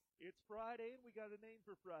It's Friday, and we got a name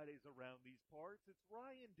for Fridays around these parts. It's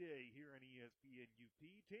Ryan Day here on ESPN UP.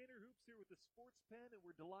 Tanner Hoops here with the Sports Pen, and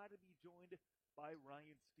we're delighted to be joined by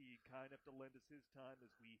Ryan Steed, kind enough to lend us his time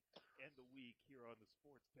as we end the week here on the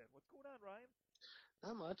Sports Pen. What's going on, Ryan?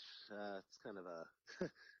 Not much. It's kind of a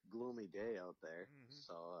gloomy day out there, Mm-hmm.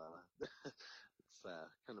 so it's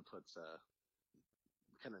kind of puts a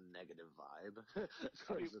kind of negative vibe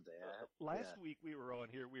towards the day. Last week we were on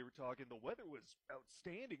here, we were talking, the weather was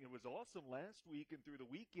outstanding. It was awesome last week and through the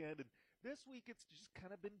weekend. And this week it's just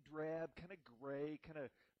kind of been drab, kind of gray, kind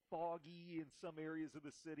of foggy in some areas of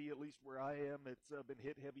the city, at least where I am. It's been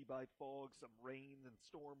hit heavy by fog, some rain and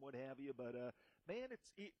storm, what have you. But, man,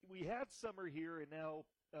 we had summer here, and now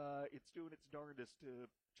it's doing its darndest to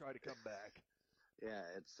try to come back. Yeah,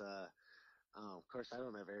 it's of course, I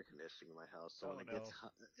don't have air conditioning in my house, so when it gets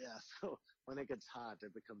hot, so when it gets hot,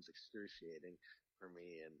 it becomes excruciating for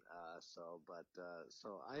me, and so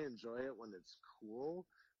I enjoy it when it's cool,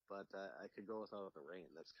 but I could go without the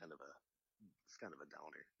rain. It's kind of a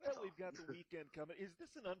downer. Well, we've got the weekend coming. Is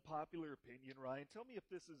this an unpopular opinion, Ryan? Tell me if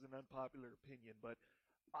this is an unpopular opinion, but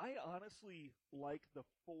I honestly like the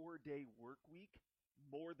 4-day work week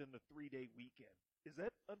more than the 3-day weekend. Is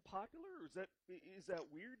that unpopular, or is that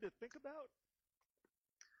weird to think about?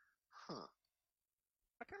 Huh.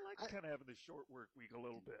 I kind of like having the short work week a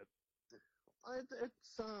little bit.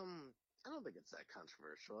 It's I don't think it's that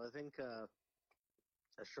controversial. I think a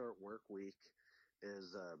short work week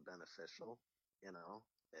is beneficial. You know,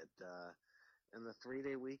 and the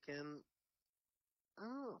 3-day weekend, I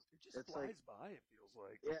don't know. It just flies by, it feels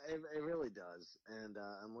like. Yeah, it really does. And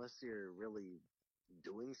unless you're really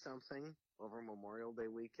doing something over Memorial Day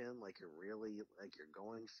weekend, like you're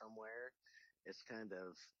going somewhere, it's kind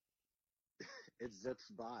of it zips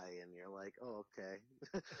by, and you're like, oh, okay.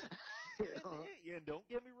 And don't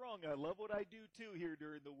get me wrong, I love what I do too here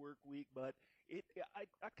during the work week, but I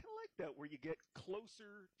kind of like that where you get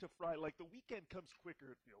closer to Friday. Like the weekend comes quicker,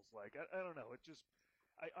 it feels like. I don't know.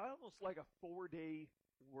 I almost like a 4-day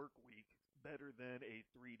work week better than a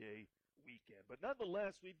 3-day weekend. But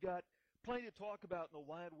nonetheless, we've got plenty to talk about in the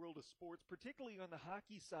wide world of sports, particularly on the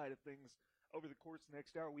hockey side of things over the course of the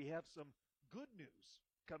next hour. We have some good news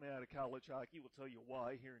coming out of college hockey. We'll tell you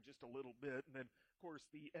why here in just a little bit. And then, of course,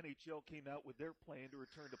 the NHL came out with their plan to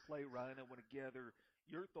return to play. Ryan, I want to gather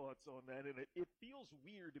your thoughts on that. And it feels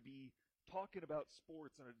weird to be talking about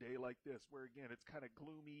sports on a day like this where, again, it's kind of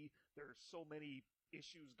gloomy. There's so many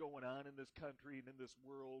issues going on in this country and in this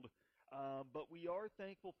world. But we are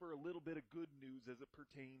thankful for a little bit of good news as it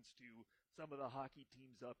pertains to some of the hockey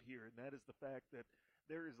teams up here, and that is the fact that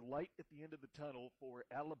there is light at the end of the tunnel for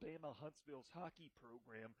Alabama Huntsville's hockey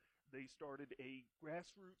program. They started a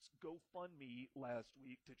grassroots GoFundMe last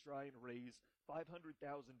week to try and raise $500,000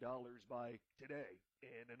 by today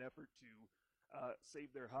in an effort to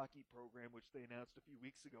save their hockey program, which they announced a few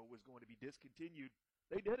weeks ago was going to be discontinued.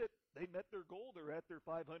 They did it. They met their goal. They're at their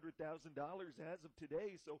 $500,000 as of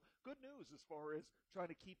today. So good news as far as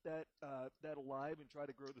trying to keep that alive and try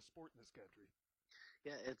to grow the sport in this country.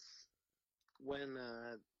 Yeah, it's when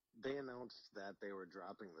they announced that they were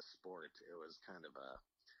dropping the sport, it was kind of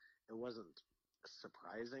it wasn't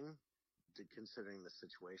surprising considering the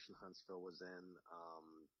situation Huntsville was in.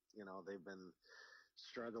 They've been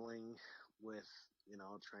struggling with,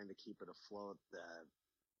 trying to keep it afloat. That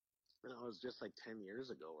it was just like 10 years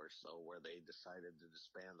ago or so where they decided to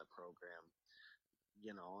disband the program,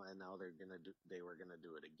 and now they were gonna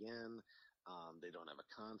do it again. They don't have a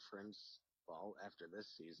conference. Well, after this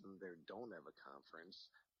season, they don't have a conference.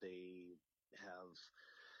 They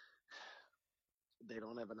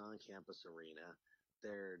don't have an on-campus arena.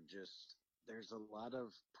 There's a lot of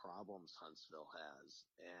problems Huntsville has,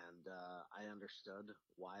 and I understood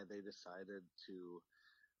why they decided to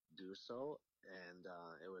do so, and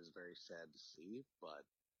it was very sad to see, but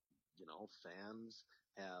fans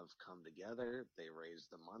have come together. They raised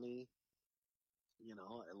the money.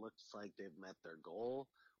 It looks like they've met their goal,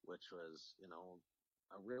 which was,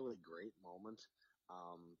 a really great moment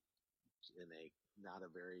in a not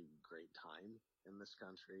a very great time in this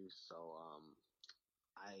country. So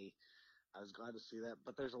I was glad to see that,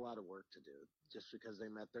 but there's a lot of work to do. Just because they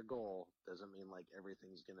met their goal doesn't mean like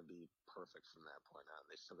everything's going to be perfect from that point on.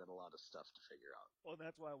 They still got a lot of stuff to figure out. Well,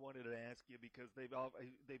 that's why I wanted to ask you, because they've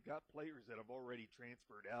got players that have already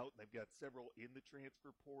transferred out, and they've got several in the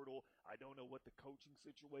transfer portal. I don't know what the coaching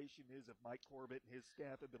situation is, if Mike Corbett and his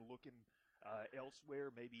staff have been looking elsewhere,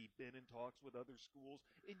 maybe been in talks with other schools.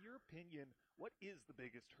 In your opinion, what is the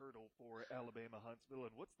biggest hurdle for Alabama Huntsville,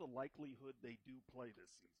 and what's the likelihood they do play this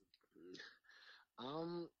season?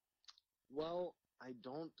 Well, I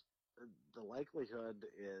don't the likelihood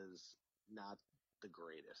is not the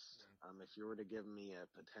greatest. If you were to give me a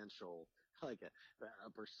potential, like a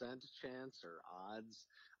percent chance or odds,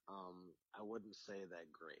 I wouldn't say that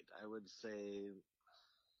great. I would say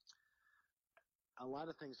a lot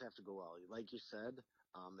of things have to go well. Like you said,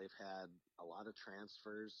 they've had a lot of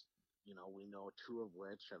transfers. We know two of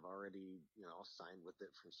which have already, signed with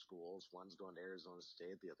it from schools. One's going to Arizona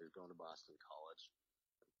State, the other's going to Boston College.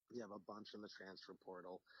 You have a bunch in the transfer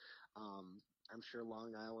portal. I'm sure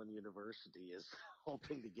Long Island University is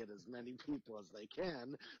hoping to get as many people as they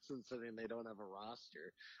can, since they don't have a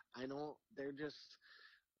roster. I know they're just,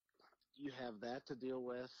 you have that to deal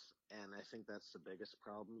with, and I think that's the biggest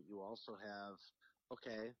problem. You also have,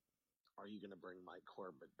 okay, are you going to bring Mike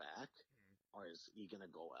Corbett back, or is he going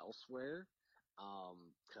to go elsewhere?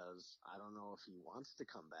 Because I don't know if he wants to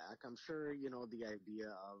come back. I'm sure, the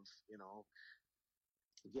idea of,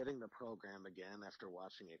 getting the program again after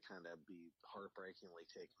watching it kind of be heartbreakingly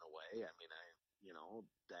taken away. I mean,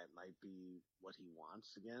 that might be what he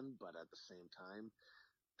wants again, but at the same time,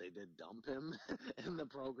 they did dump him in the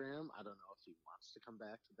program. I don't know if he wants to come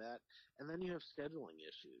back to that. And then you have scheduling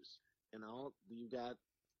issues. You got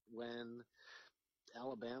when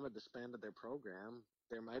Alabama disbanded their program,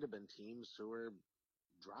 there might have been teams who were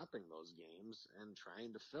dropping those games and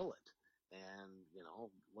trying to fill it and,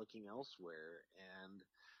 looking elsewhere. And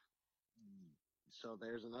so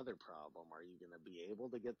there's another problem. Are you going to be able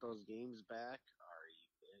to get those games back?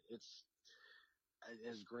 It's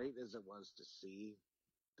as great as it was to see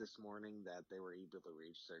this morning that they were able to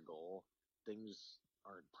reach their goal. Things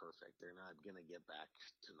aren't perfect. They're not going to get back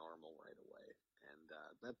to normal right away. And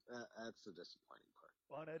that's the disappointing part.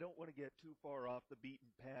 Well, and I don't want to get too far off the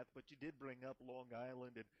beaten path, but you did bring up Long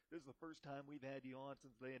Island, and this is the first time we've had you on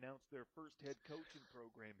since they announced their first head coaching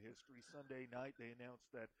program history. Sunday night, they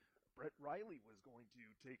announced that Brett Riley was going to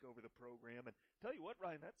take over the program. And tell you what,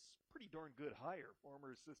 Ryan, that's pretty darn good hire.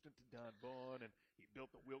 Former assistant to Don Vaughn, and he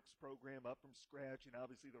built the Wilkes program up from scratch. And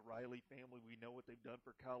obviously the Riley family, we know what they've done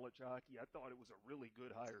for college hockey. I thought it was a really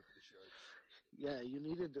good hire for the Sharks. Yeah,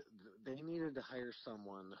 they needed to hire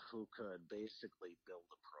someone who could basically build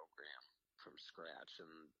a program from scratch,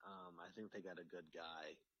 and I think they got a good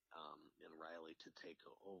guy in Riley to take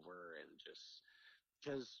over and just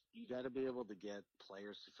because you got to be able to get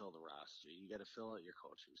players to fill the roster. You got to fill out your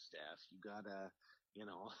coaching staff. You got to, you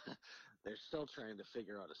know, they're still trying to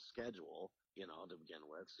figure out a schedule, to begin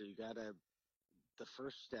with. So you got to, the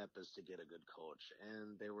first step is to get a good coach,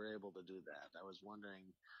 and they were able to do that. I was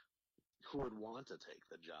wondering who would want to take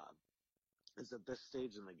the job. Is at this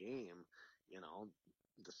stage in the game,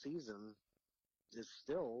 the season is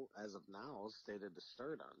still, as of now, stated to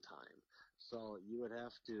start on time. So you would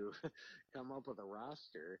have to come up with a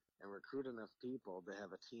roster and recruit enough people to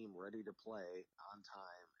have a team ready to play on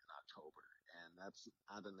time in October. And that's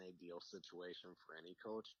not an ideal situation for any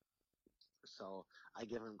coach. So I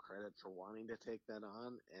give him credit for wanting to take that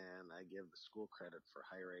on, and I give the school credit for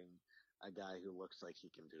hiring a guy who looks like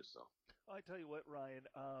he can do so. I tell you what, Ryan,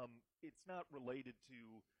 it's not related to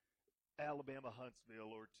Alabama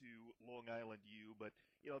Huntsville or to Long Island U, but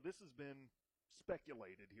this has been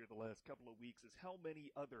speculated here the last couple of weeks is how many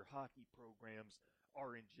other hockey programs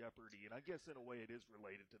are in jeopardy. And I guess in a way it is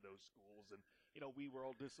related to those schools. And we were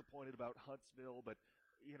all disappointed about Huntsville, but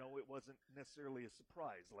it wasn't necessarily a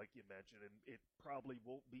surprise like you mentioned, and it probably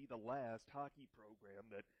won't be the last hockey program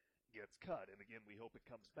that gets cut. And again, we hope it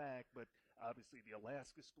comes back, but obviously the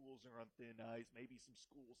Alaska schools are on thin ice, maybe some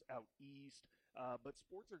schools out east. But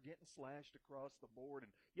sports are getting slashed across the board.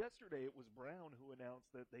 And yesterday it was Brown who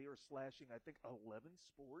announced that they are slashing, I think, 11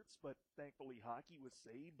 sports, but thankfully hockey was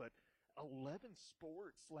saved. But 11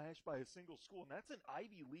 sports slashed by a single school, and that's an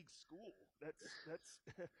Ivy League school. That's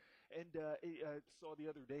and I saw the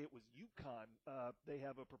other day it was UConn. They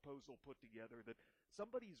have a proposal put together that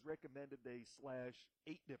somebody's recommended they slash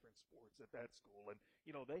 8 different sports at that school, and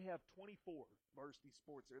they have 24 varsity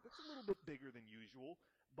sports there. That's a little bit bigger than usual,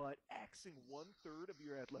 but axing 1/3 of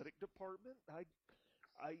your athletic department, I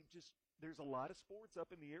just there's a lot of sports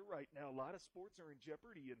up in the air right now. A lot of sports are in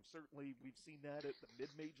jeopardy, and certainly we've seen that at the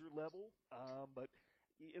mid-major level. But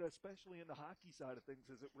especially in the hockey side of things,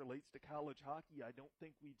 as it relates to college hockey, I don't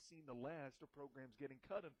think we've seen the last of programs getting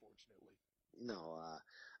cut, unfortunately. No,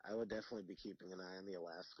 I would definitely be keeping an eye on the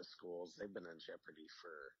Alaska schools. They've been in jeopardy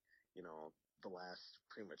for, the last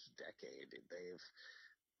pretty much decade.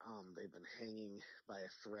 They've been hanging by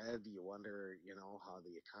a thread. You wonder, how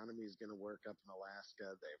the economy is going to work up in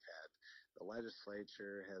Alaska. The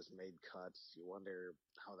legislature has made cuts. You wonder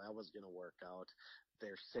how that was going to work out.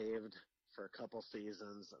 They're saved for a couple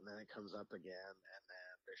seasons, and then it comes up again, and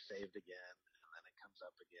then they're saved again, and then it comes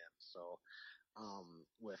up again. So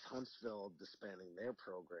with Huntsville disbanding their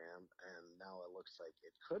program, and now it looks like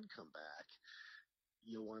it could come back,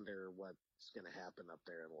 you wonder what's going to happen up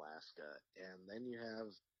there in Alaska. And then you have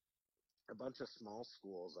a bunch of small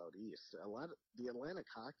schools out east. A lot of the Atlantic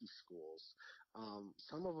hockey schools,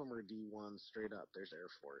 some of them are D1 straight up. There's Air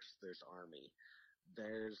Force, there's Army,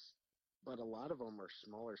 there's, but a lot of them are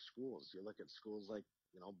smaller schools. You look at schools like,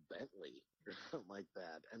 Bentley or something like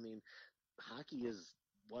that. I mean, hockey is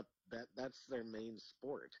that's their main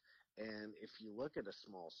sport. And if you look at a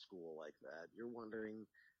small school like that, you're wondering,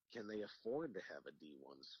 can they afford to have a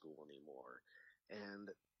D1 school anymore?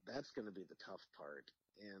 And that's going to be the tough part.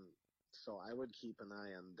 And so I would keep an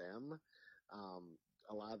eye on them, um,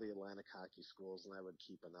 a lot of the Atlantic hockey schools, and I would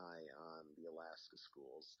keep an eye on the Alaska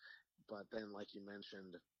schools. But then, like you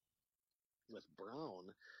mentioned with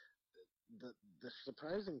Brown, the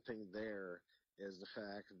surprising thing there is the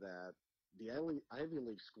fact that the Ivy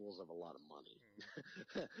League schools have a lot of money.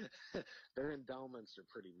 Their endowments are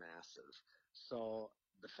pretty massive. So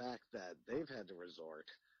the fact that they've had to resort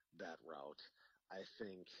that route, I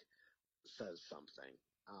think, says something.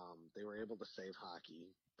 They were able to save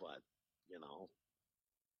hockey, but you know,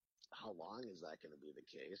 how long is that going to be the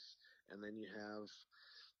case? And then you have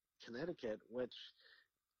Connecticut, which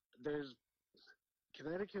there's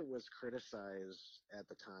Connecticut was criticized at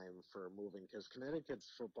the time for moving because Connecticut's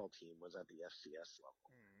football team was at the FCS level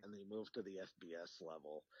Mm. and they moved to the FBS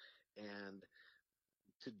level. And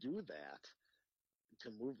to do that, to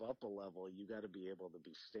move up a level, you got to be able to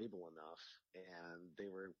be stable enough. And they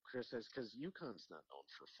were criticized because UConn's not known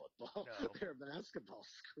for football; No. they're a basketball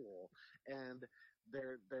school. And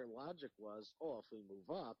their logic was, oh, if we move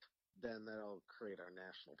up, then that'll create our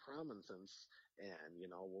national prominence, and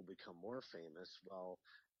we'll become more famous. Well,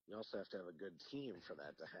 you also have to have a good team for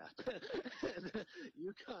that to happen. And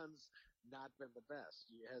UConn's not been the best.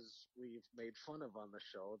 As we've made fun of on the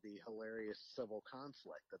show, the hilarious civil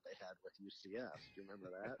conflict that they had with UCF. Do you remember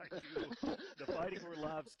that? I do. The Fighting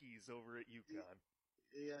Orlovskis over at UConn.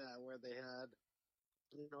 Yeah, where they had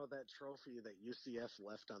that trophy that UCF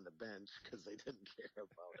left on the bench because they didn't care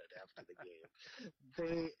about it after the game.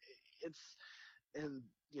 It's and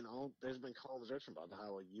there's been columns written about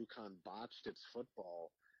how UConn botched its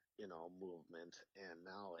football movement, and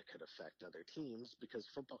now it could affect other teams because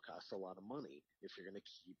football costs a lot of money. If you're going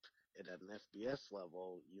to keep it at an FBS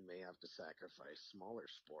level, you may have to sacrifice smaller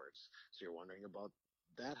sports. So you're wondering about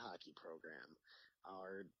that hockey program.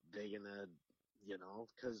 Are they going to,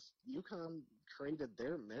 because UConn traded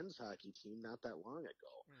their men's hockey team not that long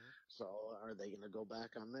ago. Mm-hmm. So are they going to go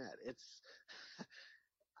back on that? It's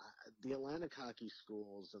the Atlantic hockey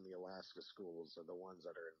schools and the Alaska schools are the ones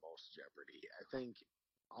that are in most jeopardy. I think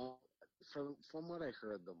from what I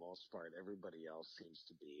heard, the most part, everybody else seems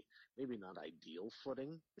to be maybe not ideal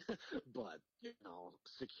footing, but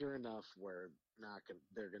secure enough where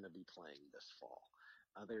they're going to be playing this fall.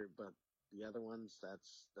 But the other ones, that's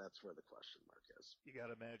where the question mark is. You got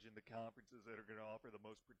to imagine the conferences that are going to offer the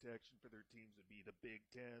most protection for their teams would be the Big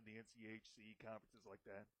Ten, the NCHC, conferences like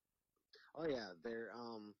that. Oh yeah, they're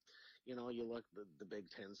you look the Big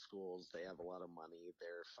Ten schools, they have a lot of money,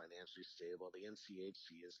 they're financially stable. The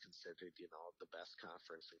NCHC is considered, the best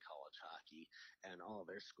conference in college hockey, and all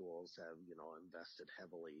their schools have, invested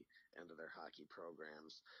heavily into their hockey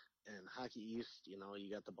programs. And Hockey East, you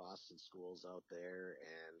got the Boston schools out there,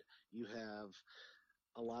 and you have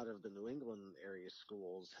a lot of the New England area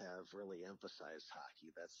schools have really emphasized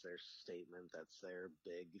hockey. That's their statement. That's their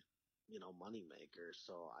big money makers.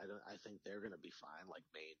 So I think they're going to be fine, like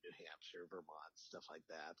Maine, New Hampshire, Vermont, stuff like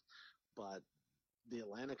that. But the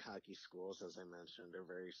Atlantic hockey schools, as I mentioned, are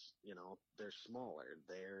very, they're smaller.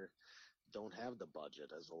 They're don't have the budget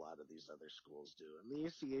as a lot of these other schools do. And the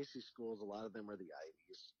ACAC schools, a lot of them are the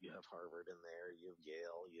Ivies. You have Harvard in there, you have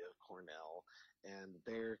Yale, you have Cornell, and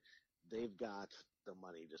they've got the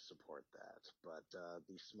money to support that. But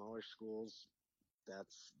these smaller schools,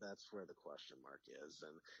 that's where the question mark is,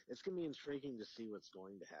 and it's going to be intriguing to see what's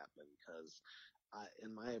going to happen because,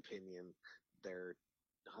 in my opinion, their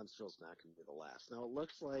Huntsville's not going to be the last. Now it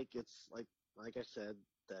looks like it's like I said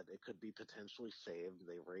that it could be potentially saved.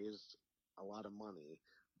 They've raised a lot of money,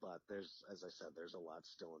 but as I said, there's a lot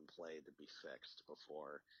still in play to be fixed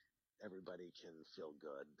before everybody can feel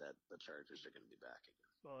good that the Chargers are going to be back again.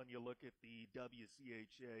 Well, and you look at the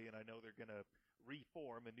WCHA, and I know they're going to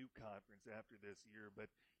reform a new conference after this year, but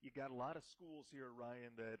you got a lot of schools here,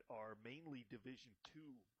 Ryan, that are mainly Division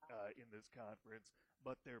II in this conference,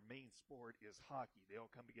 but their main sport is hockey. They all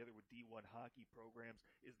come together with D1 hockey programs.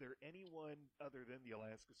 Is there anyone other than the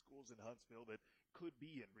Alaska schools in Huntsville that could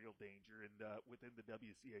be in real danger within the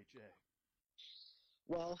WCHA?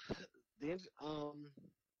 Well, the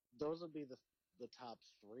those would be the top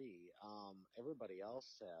three. Everybody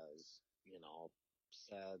else said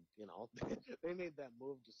they made that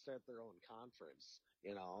move to start their own conference.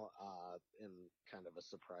 In kind of a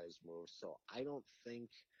surprise move. So I don't think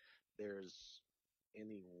there's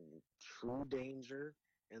any true danger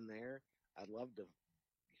in there. I'd love to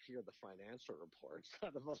hear the financial reports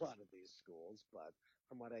out of a lot of these schools, but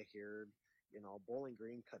from what I heard, Bowling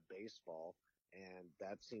Green cut baseball, and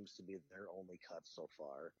that seems to be their only cut so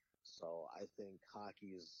far. So I think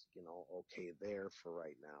hockey's, okay there for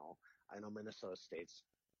right now. I know Minnesota State's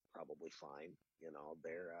probably fine.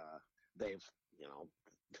 They've, you know,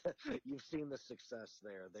 you've seen the success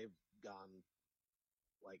there. They've gone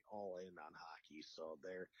like all in on hockey, so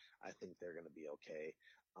I think they're going to be okay.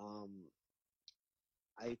 Um,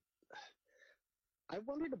 I I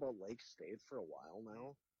wondered about Lake State for a while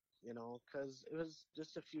now, because it was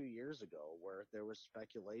just a few years ago where there was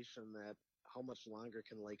speculation that how much longer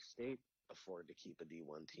can Lake State afford to keep a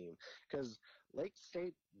D1 team? Because Lake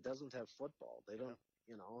State doesn't have football. They Yeah.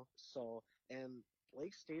 don't, so, and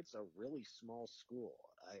Lake State's a really small school.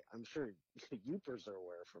 I'm sure Upers are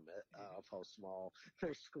aware from it of how small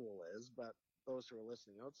their school is, but those who are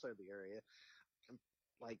listening outside the area,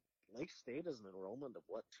 like Lake State is an enrollment of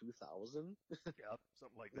what, 2,000? Yeah,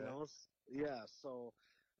 something like you that. know, yeah. So,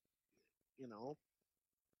 you know,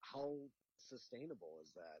 how sustainable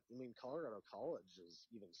is that? I mean, Colorado College is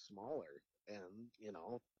even smaller, and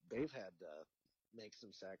they've had to make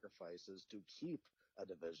some sacrifices to keep a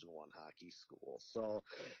Division 1 hockey school. So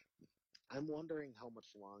I'm wondering how much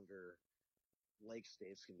longer Lake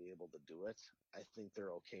State's can be able to do it. I think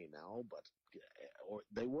they're okay now, but or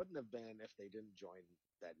they wouldn't have been if they didn't join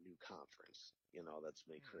that new conference, that's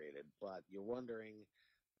been Hmm. created. But you're wondering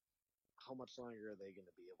how much longer are they going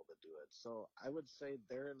to be able to do it? So I would say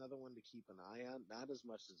they're another one to keep an eye on, not as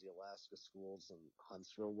much as the Alaska schools in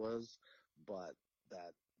Huntsville was, but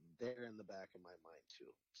that they're in the back of my mind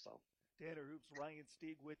too. So Tanner Hoops, Ryan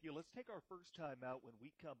Stieg with you. Let's take our first time out. When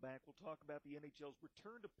we come back, we'll talk about the NHL's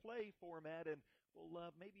return to play format, and we'll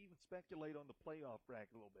maybe even speculate on the playoff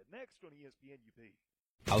bracket a little bit. Next on ESPN UP.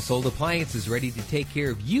 Household Appliances ready to take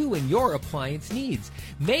care of you and your appliance needs.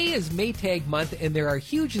 May is Maytag month, and there are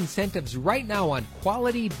huge incentives right now on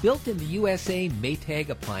quality, built in the USA Maytag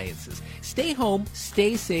appliances. Stay home,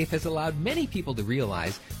 stay safe has allowed many people to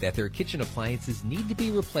realize that their kitchen appliances need to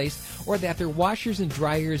be replaced or that their washers and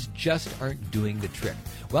dryers just aren't doing the trick.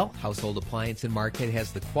 Well, Household Appliance in Marquette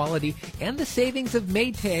has the quality and the savings of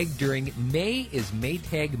Maytag during May is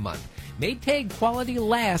Maytag month. Maytag quality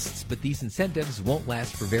lasts, but these incentives won't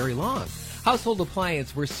last for very long. Household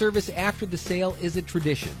Appliance, where service after the sale is a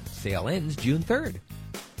tradition. Sale ends June 3rd.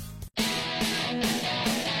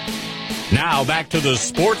 Now back to the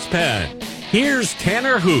Sports Pen. Here's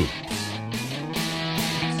Tanner Hoop.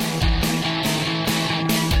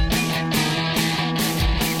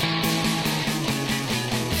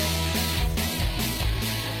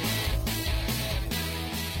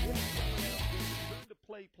 To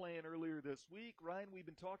play plan earlier this week. Ryan, we've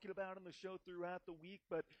been talking about on the show throughout the week,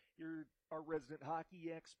 but you're our resident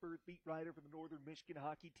hockey expert, beat writer for the Northern Michigan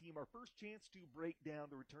hockey team. Our first chance to break down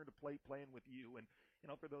the return to play plan with you. And,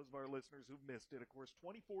 for those of our listeners who've missed it, of course,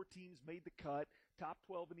 24 teams made the cut, top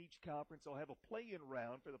 12 in each conference. They'll have a play-in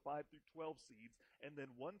round for the 5 through 12 seeds, and then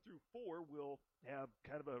 1 through 4 will have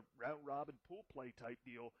kind of a round-robin pool play type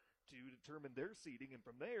deal to determine their seeding. And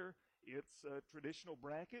from there, it's a traditional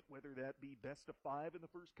bracket, whether that be best of 5 in the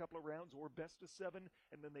first couple of rounds or best of 7,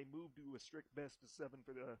 and then they move to a strict best of 7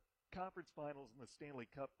 for the conference finals and the Stanley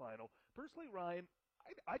Cup final. Personally, Ryan,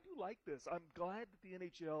 I do like this. I'm glad that the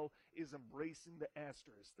NHL is embracing the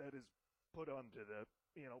asterisk that is put onto the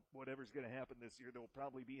whatever's going to happen this year. There will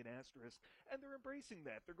probably be an asterisk, and they're embracing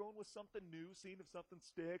that. They're going with something new, seeing if something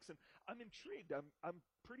sticks, and I'm intrigued. I'm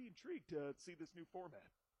pretty intrigued to see this new format.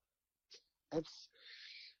 it's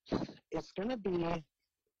it's going to be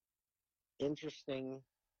interesting.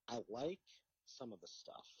 I like some of the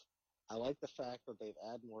stuff. I like the fact that they've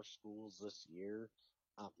added more schools this year.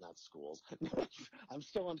 Not schools. I'm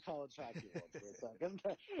still on college hockey mode for a second,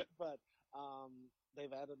 but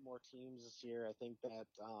they've added more teams this year. I think that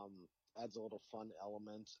adds a little fun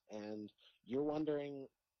element, and you're wondering,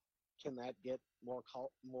 can that get more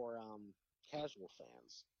casual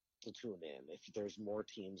fans to tune in if there's more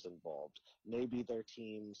teams involved? Maybe their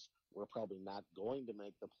teams were probably not going to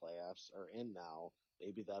make the playoffs are in now.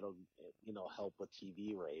 Maybe that'll help with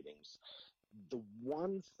TV ratings. The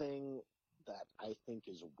one thing that I think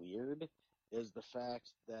is weird is the fact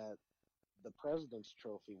that the President's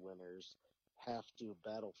Trophy winners have to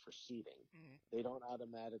battle for seeding. Mm-hmm. They don't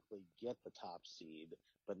automatically get the top seed,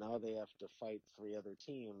 but now they have to fight 3 other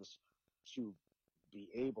teams to be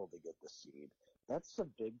able to get the seed. That's a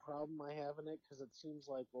big problem I have in it because it seems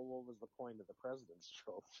like, well, what was the point of the President's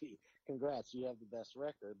Trophy? Congrats, you have the best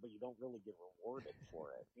record, but you don't really get rewarded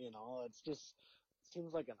for it. It's just it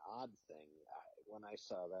seems like an odd thing when I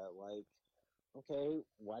saw that. Like, okay,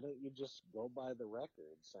 why don't you just go by the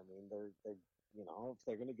records? I mean, they're if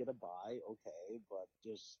they're going to get a bye, okay, but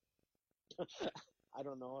just I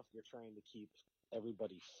don't know if you're trying to keep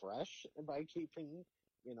everybody fresh by keeping,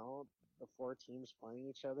 the 4 teams playing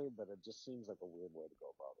each other, but it just seems like a weird way to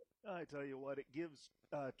go about it. I tell you what, it gives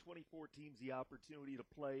 24 teams the opportunity to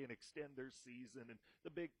play and extend their season. And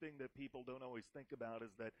the big thing that people don't always think about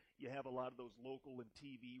is that you have a lot of those local and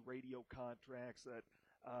TV, radio contracts that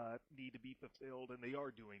need to be fulfilled, and they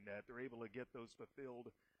are doing that. They're able to get those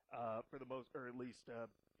fulfilled for the most, or at least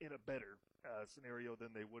in a better scenario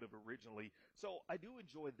than they would have originally. So I do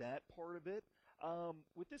enjoy that part of it.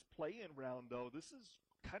 With this play-in round, though, this is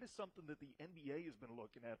kind of something that the NBA has been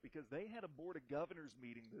looking at because they had a Board of Governors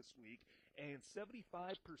meeting this week, and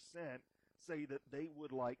 75% say that they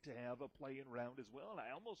would like to have a play-in round as well. And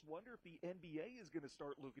I almost wonder if the NBA is going to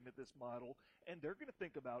start looking at this model, and they're going to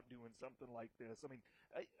think about doing something like this. I mean,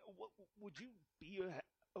 would you be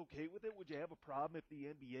okay with it? Would you have a problem if the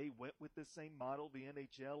NBA went with the same model the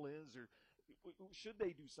NHL is, or should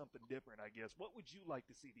they do something different, I guess? What would you like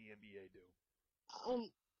to see the NBA do? Um,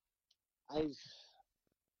 I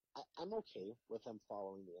I'm okay with them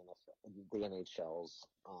following the NHL's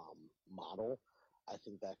model. I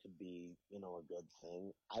think that could be, a good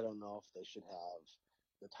thing. I don't know if they should have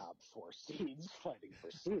the top 4 seeds fighting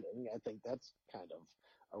for seeding. I think that's kind of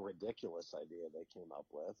a ridiculous idea they came up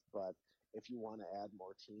with. But if you want to add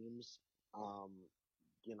more teams, um,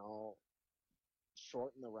 you know,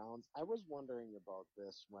 shorten the rounds. I was wondering about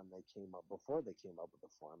this when before they came up with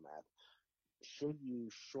the format. Should you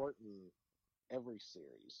shorten every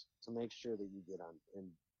series to make sure that you get on and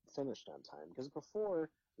finished on time? Because before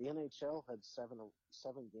the NHL had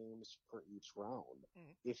seven games for each round.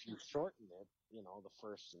 Mm-hmm. If you shorten it, the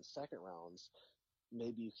first and second rounds,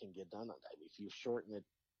 maybe you can get done on time. If you shorten it,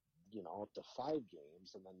 to 5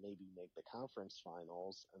 games and then maybe make the conference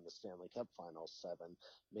finals and the Stanley Cup finals 7,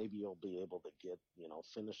 maybe you'll be able to get,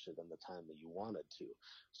 finish it in the time that you wanted to.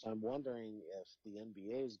 So I'm wondering if the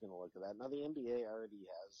NBA is going to look at that. Now, the NBA already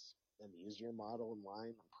has an easier model in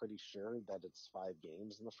line. I'm pretty sure that it's 5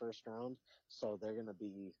 games in the first round. So they're going to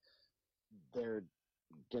be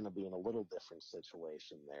in a little different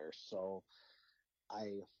situation there. So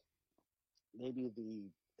maybe the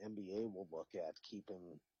NBA will look at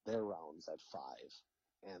keeping their rounds at 5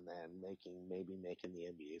 and then maybe making the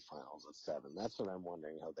NBA finals at 7. That's what I'm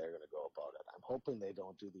wondering how they're going to go about it. I'm hoping they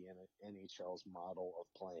don't do the NHL's model of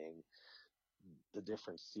playing the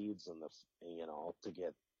different seeds in to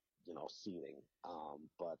get, seeding.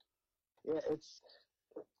 But yeah, it's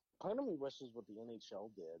part of me wishes what the NHL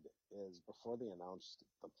did is before they announced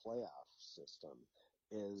the playoff system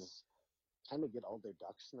is kind of get all their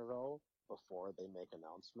ducks in a row before they make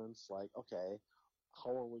announcements like, okay,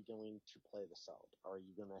 how are we going to play this out? Are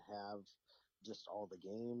you going to have just all the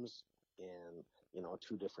games in,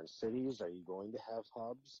 2 different cities? Are you going to have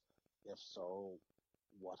hubs? If so,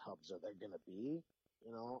 what hubs are there going to be?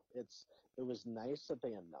 It was nice that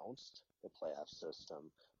they announced the playoff system,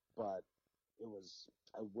 but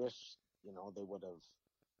I wish, they would have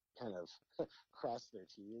kind of crossed their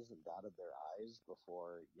T's and dotted their I's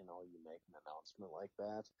before, you make an announcement like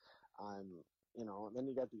that. And then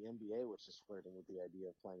you got the NBA, which is flirting with the idea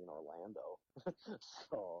of playing in Orlando.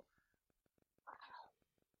 So,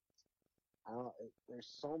 I don't know, there's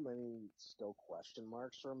so many still question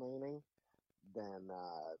marks remaining. Then,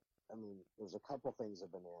 there's a couple things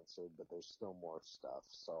have been answered, but there's still more stuff.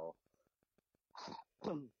 So,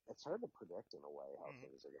 it's hard to predict in a way how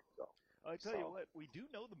things are going to go. I tell you what, we do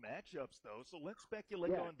know the matchups, though, so let's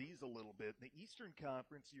speculate on these a little bit. In the Eastern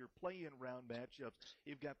Conference, your play-in round matchups,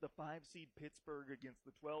 you've got the 5-seed Pittsburgh against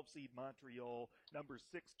the 12-seed Montreal, number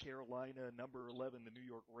 6 Carolina, number 11 the New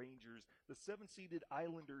York Rangers, the 7-seeded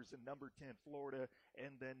Islanders and number 10 Florida,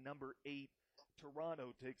 and then number 8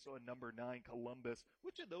 Toronto takes on number 9 Columbus.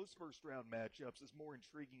 Which of those first-round matchups is more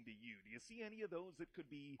intriguing to you? Do you see any of those that could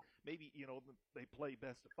be maybe, they play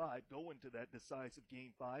best of 5, go into that decisive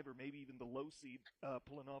game 5, or maybe even the low seed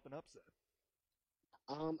pulling off an upset?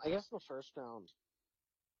 I guess the first round,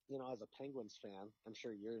 as a Penguins fan, I'm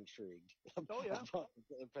sure you're intrigued Oh, yeah. about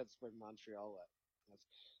the Pittsburgh Montreal.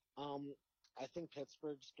 I think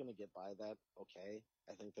Pittsburgh's going to get by that okay.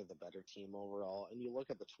 I think they're the better team overall. And you look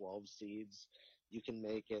at the 12 seeds, you can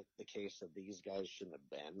make it the case that these guys shouldn't have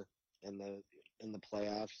been in the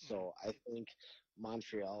playoffs. Mm-hmm. So I think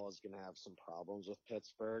Montreal is going to have some problems with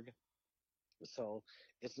Pittsburgh. So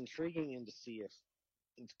it's intriguing to see if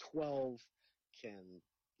 12 can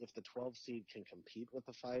if the 12 seed can compete with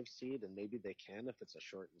the 5 seed, and maybe they can if it's a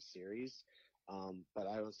shortened series. But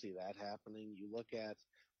I don't see that happening. You look at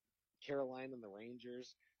Carolina and the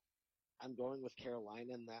Rangers. I'm going with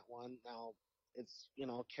Carolina in that one. Now,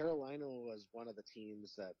 Carolina was one of the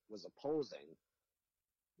teams that was opposing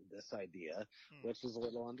this idea, Mm. which is a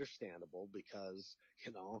little understandable because,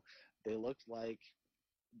 they looked like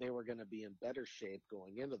they were going to be in better shape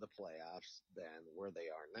going into the playoffs than where they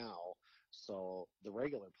are now. So the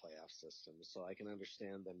regular playoff system. So I can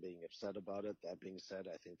understand them being upset about it. That being said,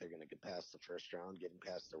 I think they're going to get past the first round, getting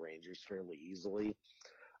past the Rangers fairly easily.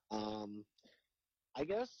 Um, I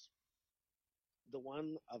guess the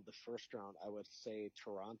one of the first round, I would say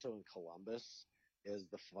Toronto and Columbus is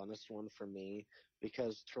the funnest one for me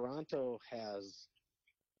because Toronto has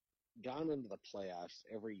gone into the playoffs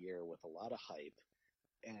every year with a lot of hype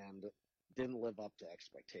and didn't live up to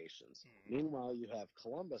expectations. Mm-hmm. Meanwhile, you have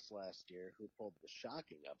Columbus last year who pulled the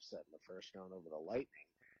shocking upset in the first round over the Lightning,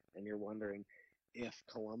 and you're wondering if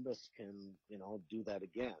Columbus can, do that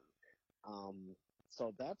again.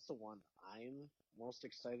 So that's the one I'm most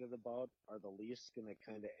excited about. Are the Leafs going to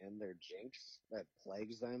kind of end their jinx that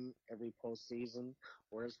plagues them every postseason,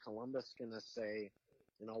 or is Columbus going to say,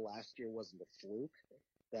 last year wasn't a fluke,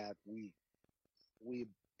 that we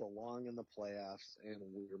belong in the playoffs and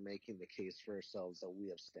we're making the case for ourselves that we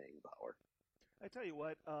have staying power? I tell you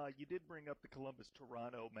what, you did bring up the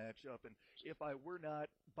Columbus-Toronto matchup, and if I were not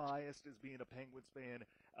biased as being a Penguins fan,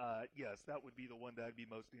 yes, that would be the one that I'd be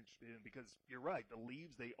most interested in because you're right. The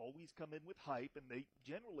Leaves, they always come in with hype, and they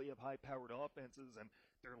generally have high-powered offenses, and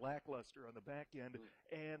they're lackluster on the back end,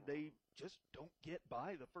 and they just don't get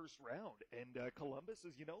by the first round. And Columbus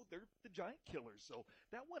is, they're the giant killers. So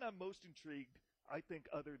that one I'm most intrigued. I think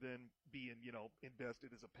other than being,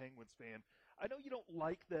 invested as a Penguins fan. I know you don't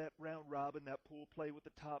like that round robin, that pool play with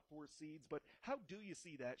the top 4 seeds, but how do you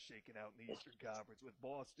see that shaking out in the Eastern Conference with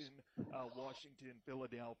Boston, Washington,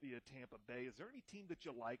 Philadelphia, Tampa Bay? Is there any team that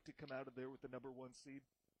you like to come out of there with the number 1 seed?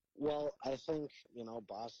 Well, I think,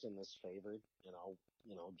 Boston is favored,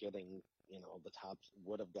 getting, the top,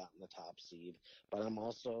 would have gotten the top seed. But I'm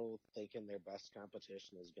also thinking their best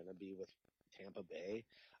competition is going to be with Tampa Bay.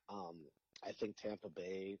 Um, I think Tampa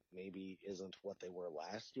Bay maybe isn't what they were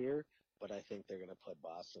last year, but I think they're going to put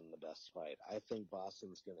Boston in the best fight. I think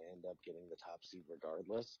Boston's going to end up getting the top seed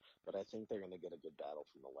regardless, but I think they're going to get a good battle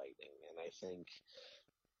from the Lightning. And I think,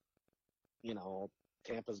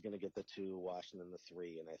 Tampa's going to get the 2, Washington the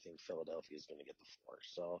 3, and I think Philadelphia's going to get the 4.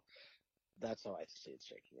 So that's how I see it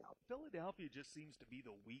shaking out. Philadelphia just seems to be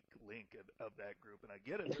the weak link of that group, and I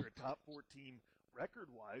get it. They're a top 4 team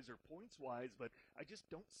record-wise or points-wise, but I just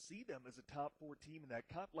don't see them as a top 4 team in that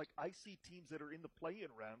cup. Like, I see teams that are in the play-in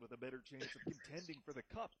round with a better chance of contending for the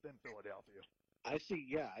cup than Philadelphia. I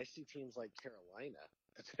see teams like Carolina,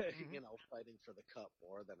 Mm-hmm. fighting for the cup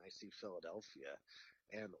more than I see Philadelphia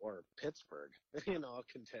or Pittsburgh,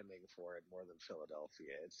 contending for it more than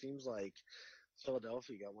Philadelphia. It seems like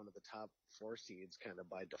Philadelphia got one of the top 4 seeds kind of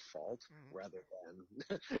by default Mm-hmm. rather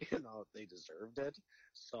than, they deserved it.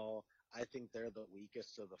 So I think they're the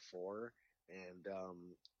weakest of the 4. And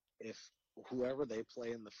if whoever they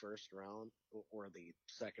play in the first round or the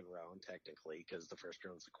second round, technically, because the first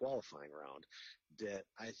round is the qualifying round,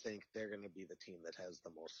 I think they're going to be the team that has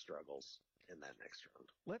the most struggles in that next round.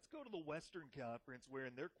 Let's go to the Western Conference, where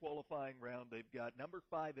in their qualifying round they've got number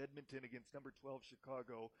 5 Edmonton against number 12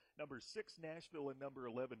 Chicago, number 6 Nashville and number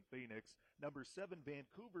 11 Phoenix, number 7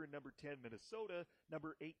 Vancouver and number 10 Minnesota,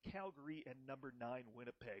 number 8 Calgary and number 9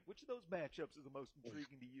 Winnipeg. Which of those matchups is the most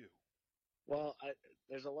intriguing to you? Well,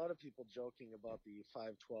 there's a lot of people joking about the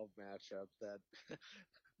 5-12 matchup that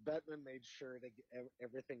Bettman made sure to get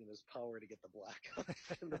everything in his power to get the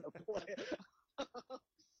Blackhawks into the play.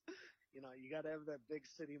 You got to have that big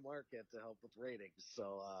city market to help with ratings.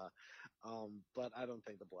 So, but I don't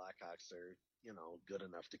think the Blackhawks are, good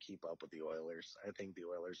enough to keep up with the Oilers. I think the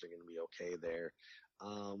Oilers are going to be okay there.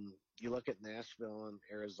 You look at Nashville and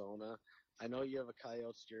Arizona. I know you have a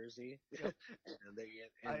Coyotes jersey, Yep.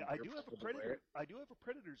 I do have a Predator. I do have a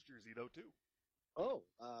Predators jersey though too. Oh,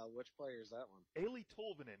 which player is that one? Ailey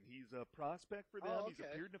Tolvanen. He's a prospect for them. Oh, He's okay.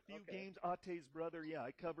 appeared in a few Okay. games. Ate's brother. Yeah,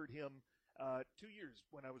 I covered him 2 years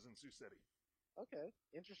when I was in Sioux City. Okay,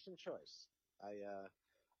 interesting choice.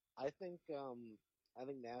 I think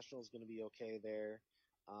Nashville's going to be okay there.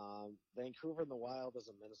 Vancouver in the Wild as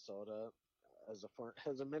a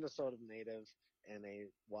Minnesota native and a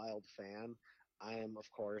Wild fan, I am of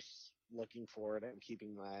course looking forward and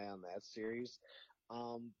keeping my eye on that series.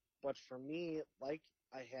 But for me, like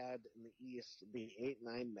I had in the East, the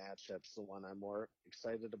 8-9 matchup's the one I'm more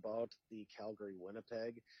excited about, the Calgary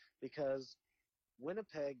Winnipeg, because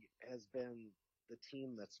Winnipeg has been the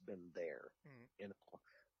team that's been there,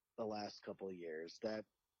 the last couple of years that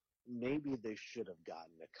maybe they should have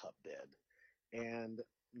gotten a cup bid. And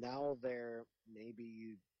now they're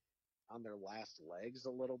maybe on their last legs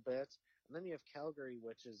a little bit. And then you have Calgary,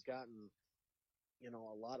 which has gotten,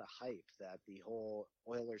 a lot of hype that the whole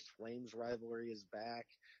Oilers Flames rivalry is back,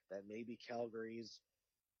 that maybe Calgary's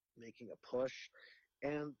making a push.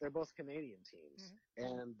 And they're both Canadian teams.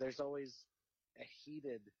 And there's always a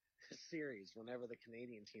heated series whenever the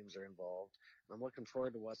Canadian teams are involved. I'm looking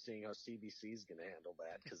forward to seeing how CBC is going to handle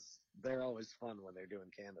that, because they're always fun when they're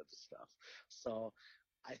doing Canada stuff. So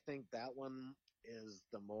I think that one is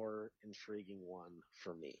the more intriguing one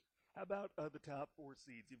for me. How about the top four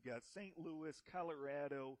seeds? You've got St. Louis,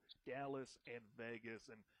 Colorado, Dallas, and Vegas.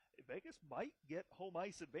 And Vegas might get home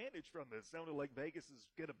ice advantage from this. Sounded like Vegas is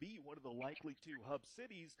going to be one of the likely two hub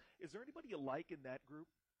cities. Is there anybody you like in that group?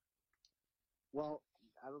 Well,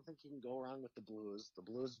 I don't think you can go wrong with the Blues. The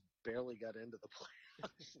Blues barely got into the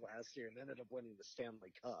playoffs last year and ended up winning the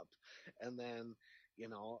Stanley Cup. And then,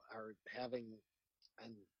 are having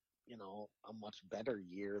a much better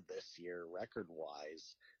year this year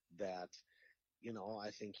record-wise that, I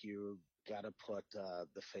think you got to put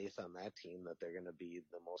the faith on that team that they're going to be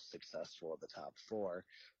the most successful of the top four.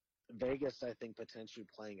 Vegas, I think, potentially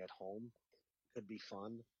playing at home could be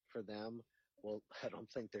fun for them. Well, I don't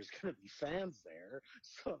think there's going to be fans there,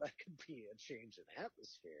 so that could be a change in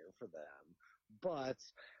atmosphere for them. But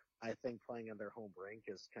I think playing on their home rink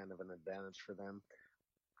is kind of an advantage for them.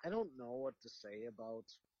 I don't know what to say about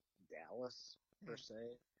Dallas, per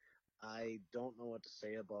se. I don't know what to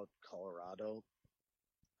say about Colorado.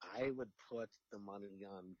 I would put the money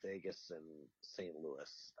on Vegas and St.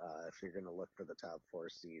 Louis if you're going to look for the top four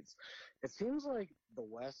seeds. It seems like the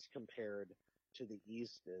West compared to the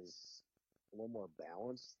East is a little more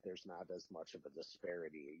balanced. There's not as much of a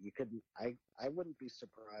disparity. I wouldn't be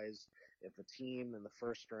surprised if a team in the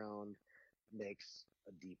first round makes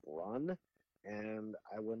a deep run, and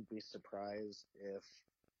I wouldn't be surprised if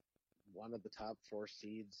one of the top four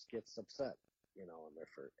seeds gets upset,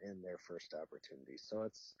 in their first opportunity. So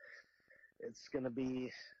it's going to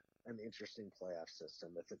be an interesting playoff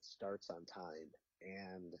system if it starts on time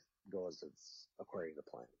and goes according to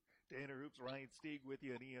plan. Tanner Hoops, Ryan Stieg with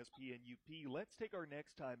you on ESPN UP. Let's take our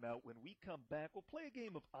next time out. When we come back, we'll play a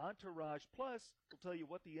game of Entourage. Plus, we'll tell you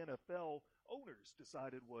what the NFL owners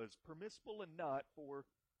decided was permissible and not for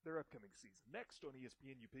their upcoming season. Next on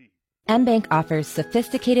ESPN UP. MBank offers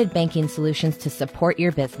sophisticated banking solutions to support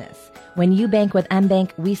your business. When you bank with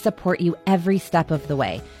MBank, we support you every step of the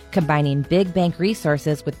way, combining big bank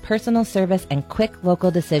resources with personal service and quick local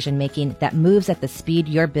decision-making that moves at the speed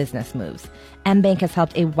your business moves. MBank has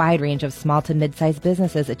helped a wide range of small to mid-sized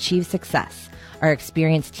businesses achieve success. Our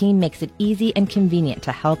experienced team makes it easy and convenient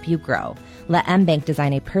to help you grow. Let MBank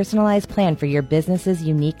design a personalized plan for your business's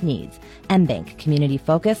unique needs. MBank,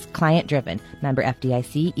 community-focused, client-driven. Member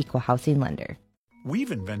FDIC, Equal Housing Lender.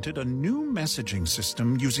 We've invented a new messaging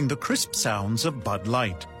system using the crisp sounds of Bud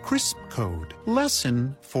Light. Crisp Code.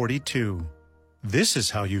 Lesson 42. This is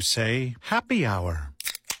how you say happy hour.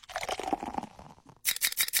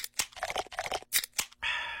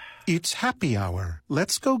 It's happy hour.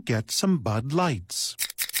 Let's go get some Bud Lights.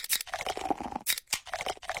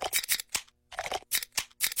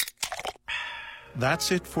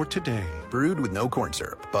 That's it for today. Brewed with no corn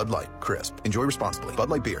syrup. Bud Light. Crisp. Enjoy responsibly. Bud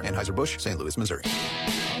Light Beer. Anheuser-Busch, St. Louis, Missouri.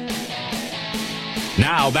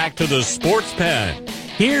 Now back to the Sports Pen.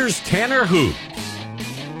 Here's Tanner Hoops.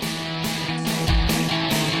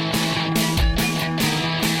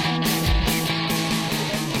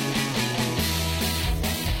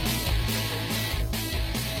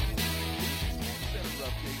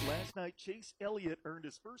 Chase Elliott earned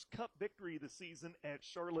his first Cup victory of the season at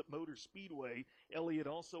Charlotte Motor Speedway. Elliott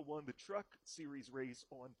also won the Truck Series race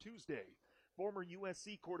on Tuesday. Former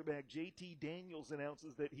USC quarterback J.T. Daniels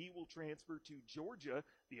announces that he will transfer to Georgia,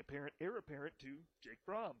 the heir apparent to Jake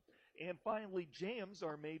Fromm. And finally, jams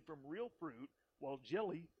are made from real fruit, while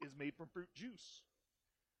jelly is made from fruit juice.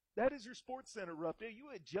 That is your Sports Center update. Are you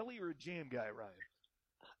a jelly or a jam guy,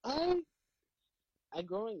 Ryan?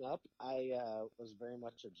 Growing up, I was very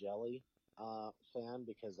much a jelly fan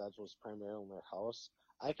because that was primarily in their house.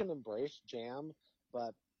 I can embrace jam,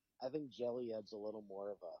 but I think jelly adds a little more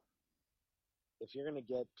of if you're gonna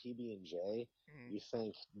get PB&J, you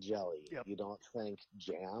think jelly. Yep. You don't think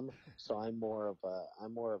jam. So I'm more of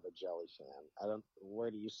a jelly fan.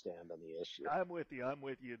 Where do you stand on the issue? I'm with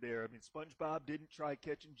you there. I mean, SpongeBob didn't try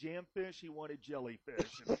catching jamfish; he wanted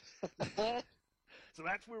jellyfish. And so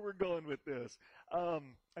that's where we're going with this.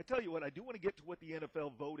 I tell you what, I do want to get to what the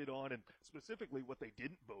NFL voted on, and specifically what they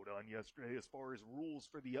didn't vote on yesterday as far as rules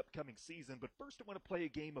for the upcoming season. But first, I want to play a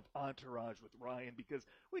game of Entourage with Ryan, because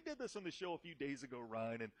we did this on the show a few days ago,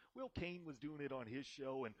 Ryan, and Will Kane was doing it on his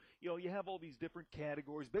show. And, you have all these different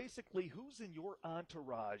categories. Basically, who's in your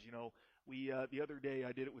entourage? We the other day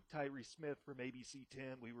I did it with Tyree Smith from ABC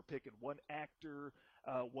 10. We were picking one actor,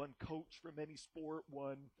 one coach from any sport,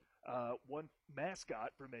 one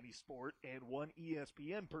mascot from any sport, and one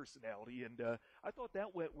ESPN personality, and I thought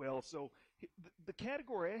that went well. So the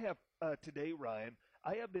category I have today, Ryan,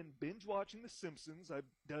 I have been binge watching The Simpsons. I've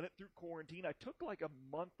done it through quarantine. I took like a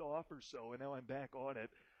month off or so, and now I'm back on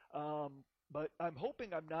it. But I'm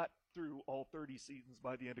hoping I'm not through all 30 seasons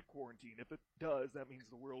by the end of quarantine. If it does, that means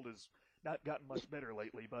the world has not gotten much better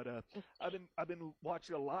lately. But I've been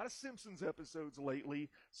watching a lot of Simpsons episodes lately.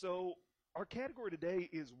 So our category today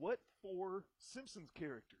is what 4 Simpsons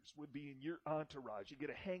characters would be in your entourage. You get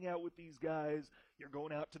to hang out with these guys. You're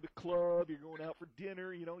going out to the club. You're going out for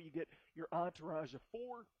dinner. You get your entourage of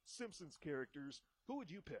 4 Simpsons characters. Who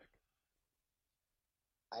would you pick?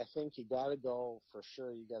 I think you got to go for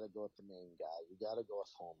sure. You got to go with the main guy. You got to go with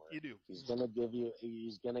Homer. You do. He's gonna give you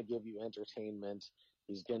entertainment.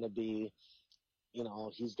 He's gonna be,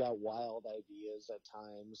 he's got wild ideas at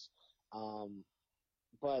times.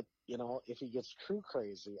 But if he gets crew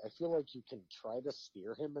crazy, I feel like you can try to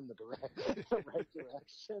steer him in the right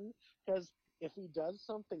direction. Because if he does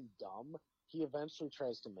something dumb, he eventually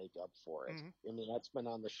tries to make up for it. Mm-hmm. I mean, that's been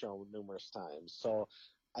on the show numerous times. So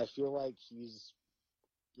I feel like he's,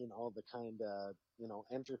 the kind of,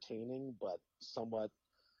 entertaining but somewhat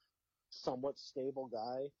stable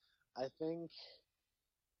guy. I think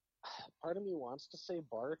part of me wants to say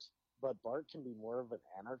Bart, but Bart can be more of an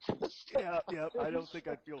anarchist. Yeah. I don't think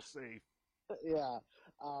I'd feel safe. Yeah.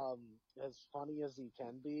 As funny as he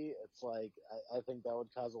can be, it's like I think that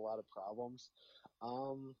would cause a lot of problems.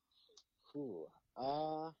 I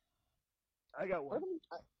got one.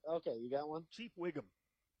 Okay, you got one? Chief Wiggum.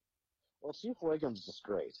 Well, Chief Wiggum's is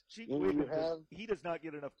great. Chief Wiggum, he does not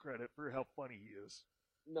get enough credit for how funny he is.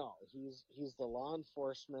 No, he's the law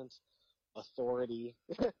enforcement authority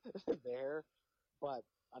there, but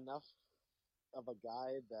enough of a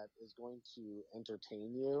guy that is going to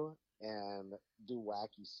entertain you and do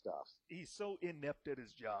wacky stuff. He's so inept at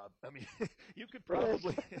his job. I mean, you could break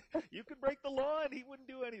the law and he wouldn't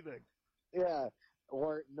do anything. Yeah,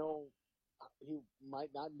 or no, he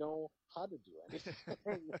might not know how to do anything.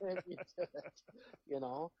 If he did it.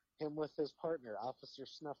 Him with his partner, Officer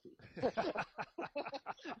Snuffy.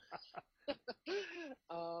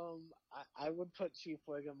 I would put Chief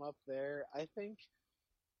Wiggum up there. I think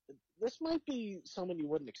this might be someone you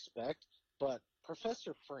wouldn't expect, but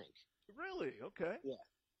Professor Frank. Really? Okay. Yeah.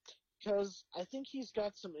 Because I think he's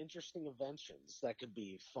got some interesting inventions that could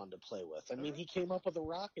be fun to play with. I mean, he came up with a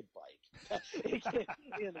rocket bike. He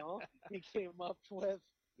came up with,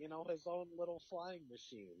 his own little flying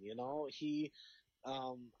machine.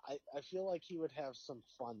 I feel like he would have some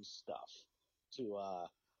fun stuff to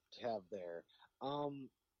have there.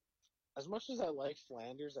 As much as I like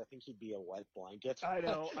Flanders, I think he'd be a wet blanket. I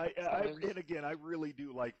know. And again, I really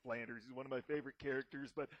do like Flanders. He's one of my favorite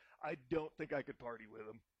characters, but I don't think I could party with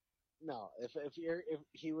him. No, if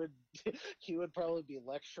he would he would probably be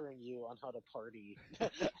lecturing you on how to party,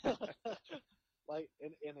 like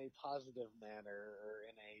in a positive manner or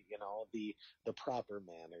in a the proper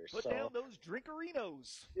manner. Put down those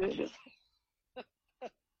drinkerinos.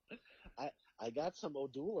 I got some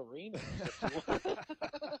O'Doularinos.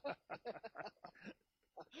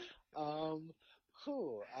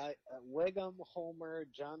 Wiggum, Homer,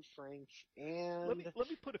 John Frank, and let me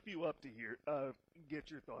put a few up to here.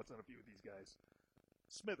 Get your thoughts on a few of these guys.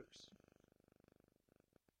 Smithers.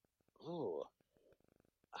 Ooh.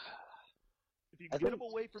 If you can get him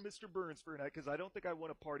away from Mr. Burns for a night, because I don't think I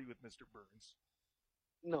want to party with Mr. Burns.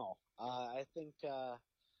 No, I think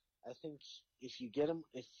if you get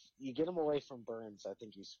him away from Burns, I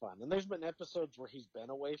think he's fun. And there's been episodes where he's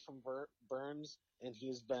been away from Burns, and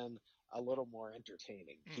he's been a little more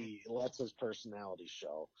entertaining. He lets his personality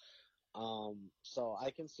show. So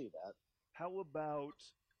I can see that. How about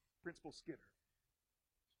Principal Skinner?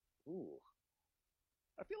 Ooh.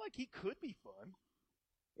 I feel like he could be fun.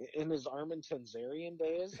 In his Armin Tanzarian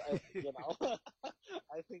days, I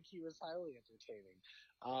think he was highly entertaining.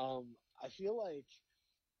 I feel like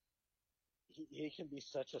he can be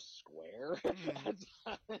such a square Mm. at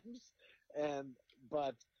times,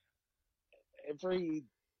 but every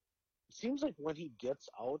it seems like when he gets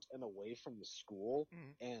out and away from the school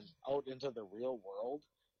Mm. and out into the real world,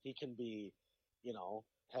 he can be,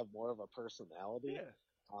 have more of a personality.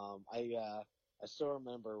 Yeah. I still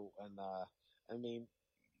remember I mean,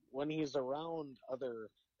 when he's around other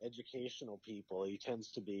educational people, he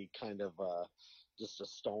tends to be kind of just a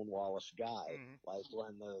stonewallish guy. Mm. Like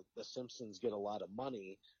when the Simpsons get a lot of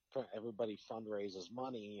money, everybody fundraises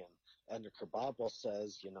money, and Krabappel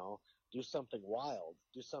says, do something wild,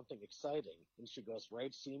 do something exciting, and she goes,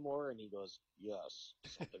 right, Seymour, and he goes, yes,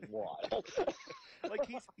 something wild. Like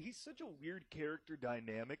he's such a weird character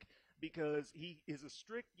dynamic because he is a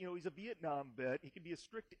strict, he's a Vietnam vet. He can be a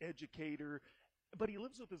strict educator, but he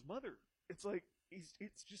lives with his mother. It's like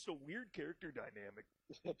it's just a weird character dynamic.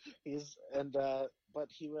 But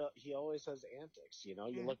he always has antics. You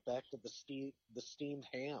Mm. look back to the steamed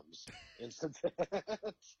hams incident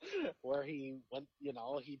where he went.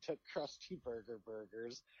 He took Krusty Burger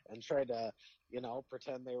burgers and tried to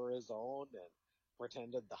pretend they were his own and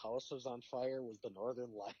pretended the house was on fire with the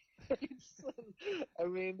Northern Lights. I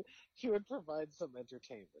mean, he would provide some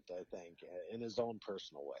entertainment, I think, in his own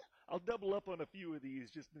personal way. I'll double up on a few of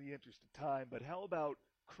these just in the interest of time. But how about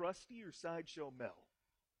Krusty or Sideshow Mel?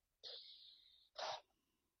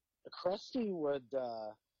 Krusty would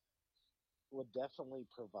definitely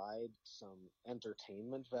provide some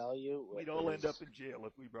entertainment value with We'd all end up his. in jail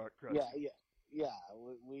if we brought Krusty. Yeah.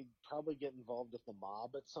 We'd probably get involved with the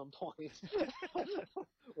mob at some point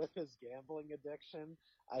with his gambling addiction.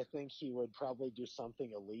 I think he would probably do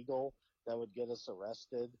something illegal that would get us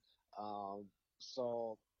arrested.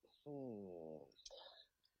 So,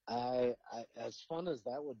 as fun as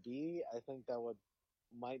that would be, I think that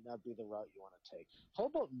might not be the route you want to take. How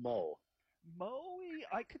about Mo? Moe,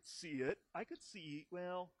 I could see it. I could see.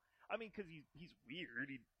 Well, I mean, because he's weird.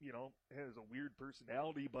 He has a weird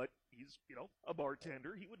personality, but he's a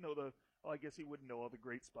bartender. He would know the. Well, I guess he wouldn't know all the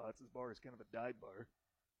great spots. His bar is kind of a dive bar.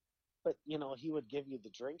 But he would give you the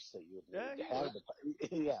drinks that you would need to have the party.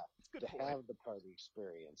 Yeah, Good to point. have the party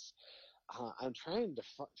experience. I'm trying to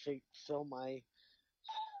fill my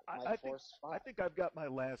I think fourth spot. I think I've got my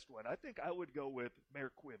last one. I think I would go with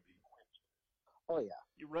Mayor Quimby. Oh yeah,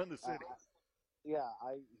 You run the city. he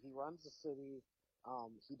runs the city.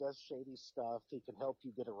 He does shady stuff. He can help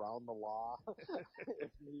you get around the law if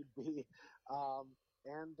need be.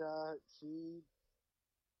 And he,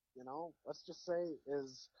 let's just say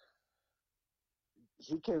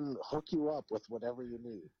he can hook you up with whatever you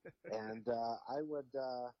need. And I would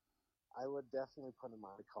definitely put him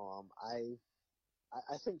on the column. I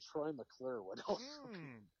think Troy McClure would also.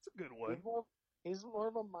 It's a good one. He's more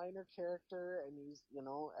of a minor character, and he's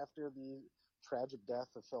after the tragic death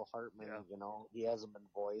of Phil Hartman, he hasn't been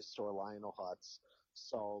voiced, or Lionel Hutz.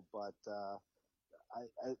 So, but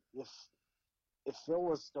if Phil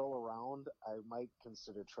was still around, I might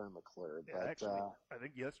consider Troy McClure. Yeah, But actually, I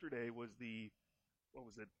think yesterday was the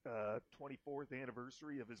 24th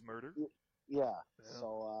anniversary of his murder. Yeah.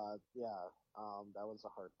 So that was a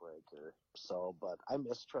heartbreaker. So, but I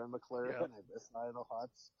miss Troy McClure and I miss Lionel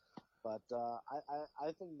Hutz. But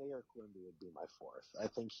I think Mayor Quimby would be my fourth. I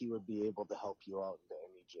think he would be able to help you out into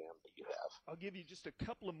any jam that you have. I'll give you just a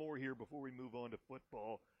couple of more here before we move on to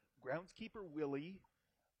football. Groundskeeper Willie,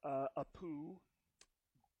 Apu.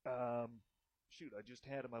 I just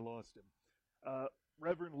had him. I lost him.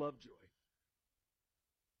 Reverend Lovejoy.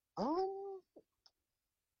 I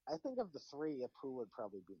think of the three, Apu would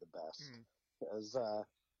probably be the best. Because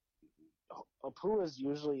Apu is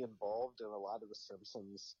usually involved in a lot of the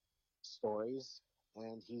Simpsons stories,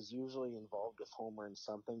 and he's usually involved with Homer in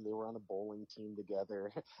something. They were on a bowling team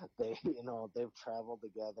together. They've traveled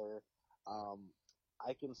together.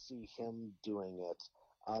 I can see him doing it.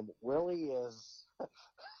 Willie is.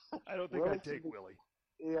 I don't think I'd take Willie.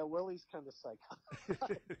 Yeah, Willie's kind of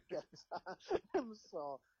psychotic.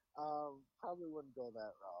 So probably wouldn't go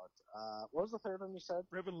that route. What was the third one you said?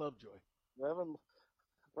 Reverend Lovejoy. Reverend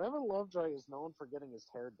Lovejoy is known for getting his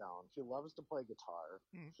hair down. He loves to play guitar.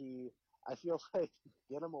 I feel like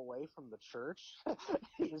get him away from the church.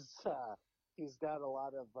 He's got a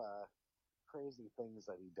lot of crazy things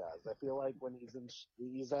that he does. I feel like when he's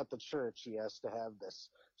at the church, he has to have this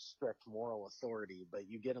strict moral authority. But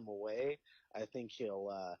you get him away, I think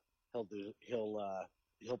he'll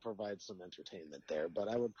provide some entertainment there. But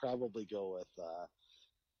I would probably go with the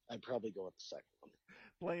second one.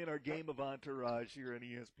 Playing our game of Entourage here on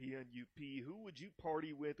ESPN UP, who would you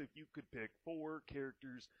party with if you could pick 4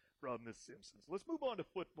 characters from The Simpsons? Let's move on to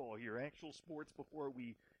football here, actual sports, before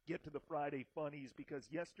we get to the Friday funnies because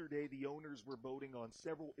yesterday the owners were voting on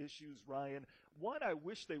several issues, Ryan. One I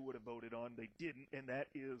wish they would have voted on, they didn't, and that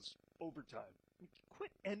is overtime.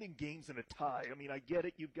 Quit ending games in a tie. I mean, I get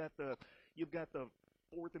it. You've got the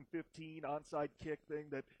 4th and 15 onside kick thing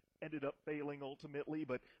that ended up failing ultimately,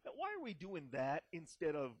 but why are we doing that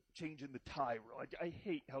instead of changing the tie rule? I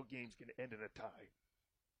hate how games can end in a tie.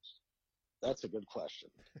 That's a good question.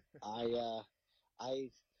 I I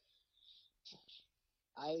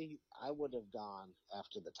I would have gone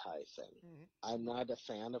after the tie thing. Mm-hmm. I'm not a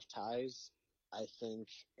fan of ties. I think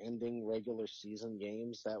ending regular season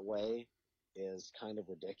games that way is kind of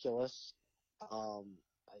ridiculous.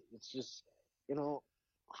 It's just, you know,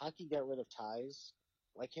 hockey got rid of ties.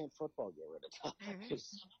 Why can't football get rid of Mm-hmm.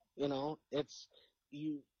 ties? You know, it's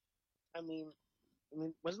you. I mean,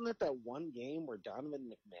 wasn't it that one game where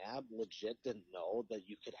Donovan McNabb legit didn't know that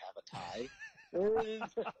you could have a tie?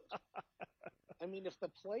 I mean, if the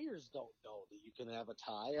players don't know that you can have a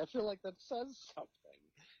tie, I feel like that says something.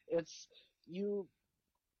 It's you.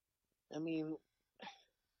 I mean,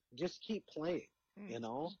 just keep playing. Mm-hmm. You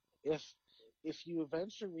know, if if you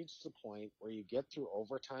eventually reach the point where you get through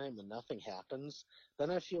overtime and nothing happens,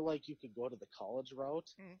 then I feel like you could go to the college route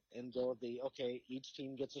and go okay, each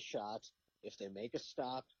team gets a shot. If they make a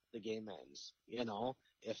stop, the game ends. You know,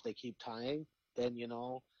 if they keep tying, then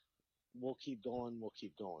we'll keep going. We'll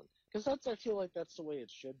keep going. Because I feel like that's the way it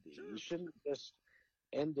should be. Sure. You shouldn't just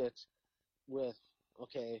end it with,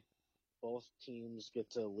 okay, both teams get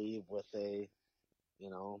to leave with a,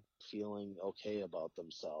 feeling okay about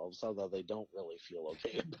themselves, although they don't really feel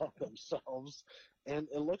okay about themselves. And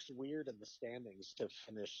it looks weird in the standings to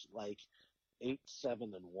finish like 8-7-1.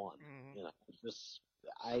 Mm-hmm. Just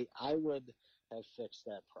I would have fixed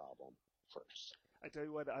that problem first. I tell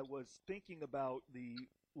you what, I was thinking about the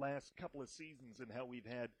last couple of seasons and how we've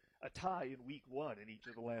had a tie in week one in each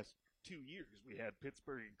of the last 2 years. We had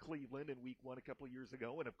Pittsburgh and Cleveland in week one a couple of years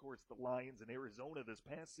ago, and of course the Lions and Arizona this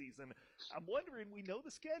past season. I'm wondering, we know the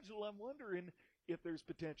schedule, I'm wondering if there's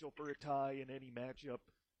potential for a tie in any matchup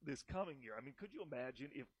this coming year. I mean, could you imagine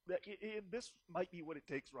if this might be what it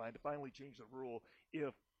takes, Ryan, to finally change the rule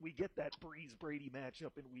if we get that Breeze Brady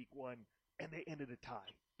matchup in week one and they ended a tie?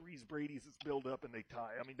 Breeze Brady's is build up and they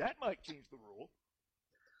tie. I mean, that might change the rule.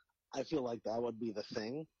 I feel like that would be the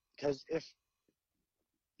thing, because if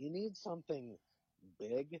you need something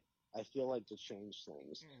big, I feel like, to change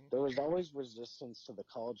things. Mm-hmm. There was always resistance to the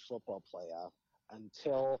college football playoff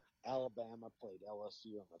until Alabama played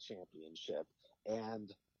LSU in the championship,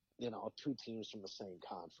 and two teams from the same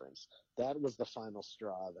conference. That was the final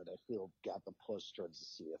straw that I feel got the push towards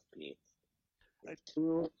the CFP. If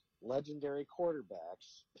two legendary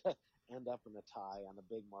quarterbacks end up in a tie on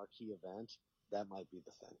a big marquee event, that might be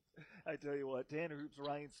the thing. I tell you what, Tanner Hoops,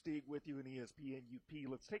 Ryan Stieg with you in ESPN UP.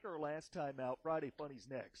 Let's take our last time out. Friday Funnies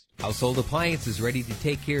next. Household Appliances ready to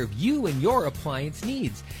take care of you and your appliance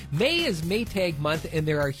needs. May is Maytag month, and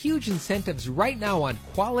there are huge incentives right now on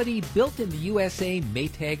quality, built-in-the-USA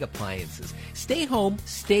Maytag appliances. Stay home,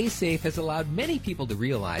 stay safe has allowed many people to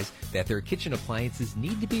realize that their kitchen appliances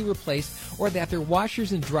need to be replaced or that their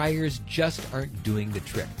washers and dryers just aren't doing the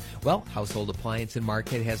trick. Well, Household Appliance in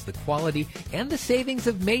Marquette has the quality and the savings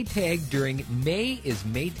of Maytag during May is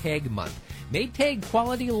Maytag month. Maytag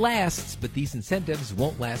quality lasts, but these incentives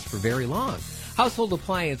won't last for very long. Household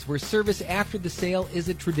Appliance, where service after the sale is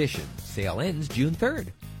a tradition. Sale ends June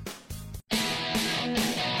 3rd.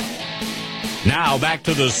 Now back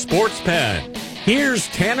to the Sports Pen. Here's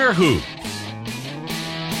Tanner Hoops.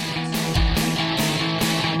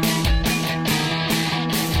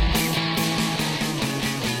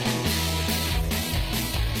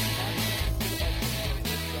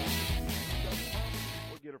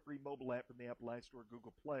 Mobile app from the Apple iStore,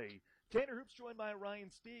 Google Play. Tanner Hoops joined by Ryan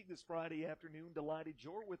Stieg this Friday afternoon. Delighted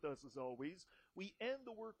you're with us as always. We end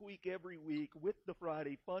the work week every week with the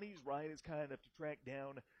Friday Funnies. Ryan is kind enough to track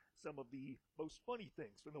down some of the most funny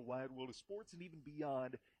things from the wide world of sports and even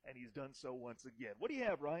beyond, and he's done so once again. What do you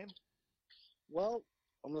have, Ryan? Well,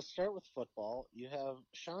 I'm going to start with football. You have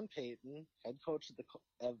Sean Payton, head coach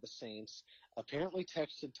of the Saints, apparently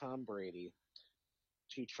texted Tom Brady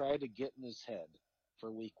to try to get in his head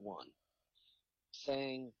for week one,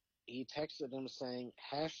 he texted him saying,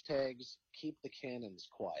 hashtags keep the cannons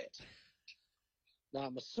quiet. Now,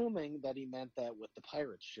 I'm assuming that he meant that with the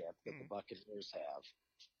pirate ship that the Buccaneers have.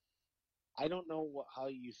 I don't know how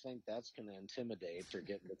you think that's going to intimidate or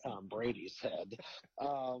get into Tom Brady's head,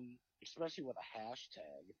 especially with a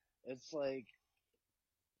hashtag. It's like,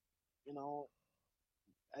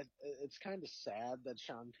 it's kind of sad that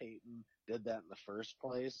Sean Payton did that in the first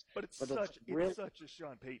place. But it's such a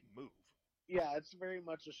Sean Payton move. Yeah, it's very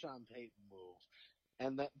much a Sean Payton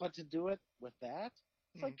move. But to do it with that,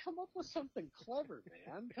 it's like, come up with something clever,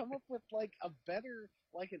 man. Come up with like a better,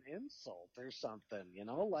 like an insult or something,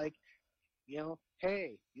 like,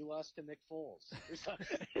 hey, you lost to Nick Foles or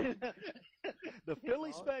something. The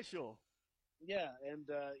Philly special. Yeah, and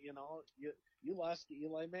you lost to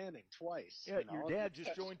Eli Manning twice. Yeah, your dad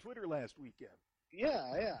just joined Twitter last weekend.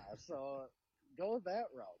 Yeah. So go with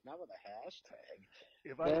that route, not with a hashtag.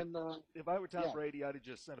 If I were Tom Brady, I'd have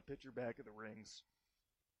just sent a picture back of the rings.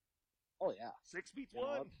 Oh yeah, 6 beats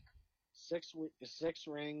one. 6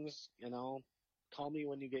 rings. Call me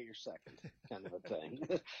when you get your second, kind of a thing.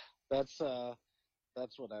 That's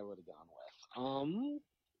what I would have gone with.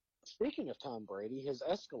 Speaking of Tom Brady, his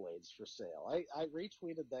Escalades for sale. I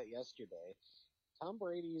retweeted that yesterday. Tom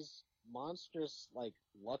Brady's monstrous, like,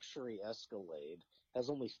 luxury Escalade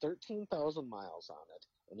has only 13,000 miles on it,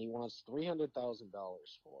 and he wants $300,000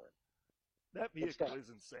 for it. That vehicle is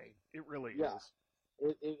insane. It really is.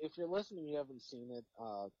 If you're listening, you haven't seen it,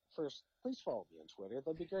 first, please follow me on Twitter.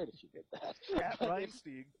 That'd be great if you did that. At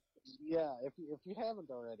Reinstein. Yeah, if you haven't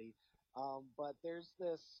already. But there's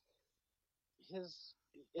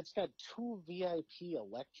it's got 2 VIP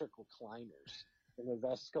electric recliners in his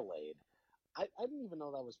Escalade. I didn't even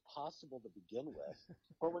know that was possible to begin with.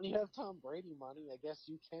 But when you have Tom Brady money, I guess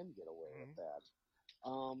you can get away with that.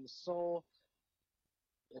 So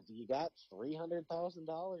if you got $300,000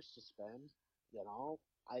 to spend,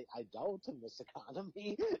 I doubt in this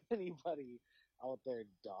economy anybody out there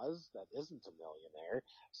does that isn't a millionaire.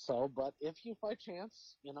 So, but if you by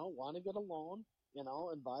chance, want to get a loan,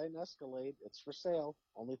 and buy an Escalade, it's for sale.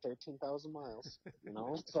 Only 13,000 miles,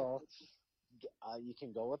 so you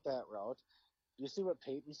can go with that route. Do you see what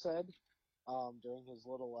Peyton said during his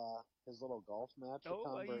little golf match with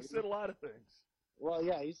Tom Brady? He said a lot of things. Well,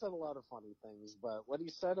 yeah, he said a lot of funny things, but what he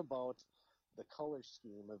said about the color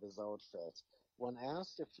scheme of his outfit, when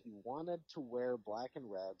asked if he wanted to wear black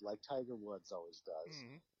and red like Tiger Woods always does,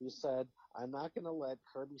 he said, "I'm not going to let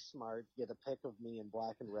Kirby Smart get a pic of me in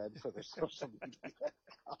black and red for their social media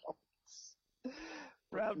accounts."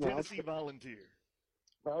 Proud Tennessee volunteer.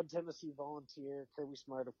 Proud Tennessee volunteer. Kirby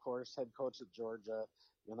Smart, of course, head coach at Georgia.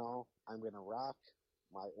 I'm going to rock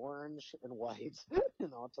my orange and white,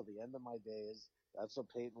 till the end of my days. That's what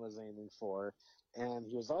Peyton was aiming for. And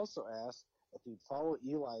he was also asked if he'd follow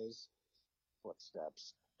Eli's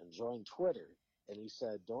footsteps and join Twitter. And he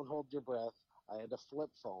said, "Don't hold your breath. I had a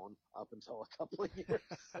flip phone up until a couple of years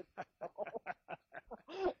ago."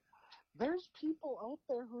 There's people out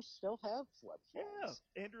there who still have flip phones.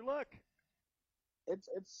 Yeah, Andrew Luck.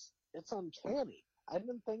 It's uncanny. I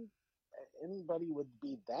didn't think anybody would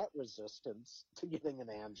be that resistant to getting an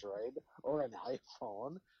Android or an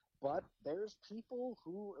iPhone, but there's people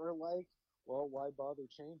who are like, well, why bother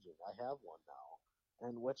changing? I have one now.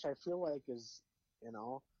 And which I feel like is,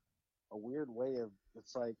 a weird way of,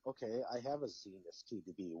 it's like, okay, I have a Zenith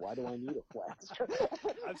TV. Why do I need a flash?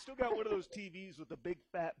 I've still got one of those TVs with a big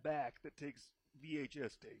fat back that takes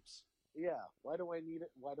VHS tapes. Yeah, why do I need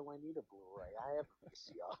it? Why do I need a Blu-ray? I have a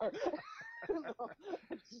VCR.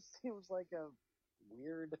 It just seems like a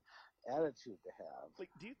weird attitude to have. Like,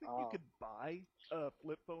 do you think you could buy a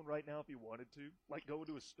flip phone right now if you wanted to? Like, go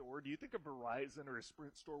into a store? Do you think a Verizon or a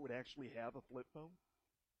Sprint store would actually have a flip phone?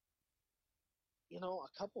 It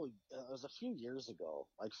was a few years ago,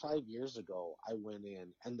 like 5 years ago, I went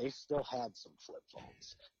in and they still had some flip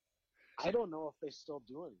phones. I don't know if they still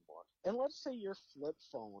do anymore. And let's say your flip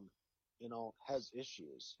phone, has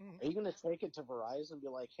issues. Are you going to take it to Verizon and be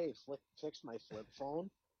like, "Hey, fix my flip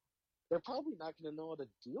phone"? They're probably not going to know how to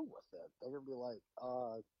deal with it. They're going to be like,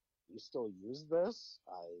 "You still use this?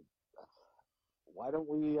 Why don't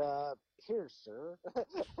we, here, sir,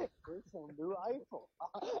 here's some new iPhone.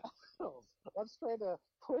 Let's try to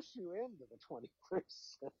push you into the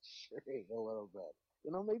 21st century a little bit.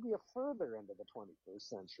 Maybe further into the 21st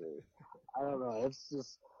century. I don't know. It's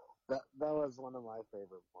just, that was one of my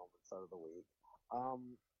favorite moments out of the week.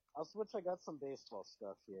 I'll switch. I got some baseball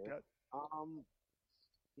stuff here. Okay.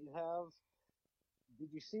 Did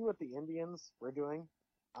you see what the Indians were doing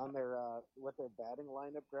on their with their batting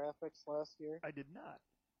lineup graphics last year? I did not.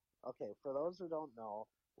 Okay, for those who don't know,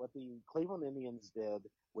 what the Cleveland Indians did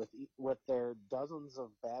with their dozens of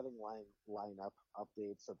batting lineup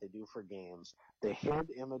updates that they do for games, they hid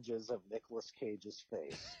images of Nicolas Cage's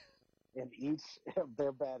face in each of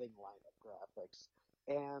their batting lineup graphics,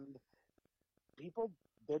 and people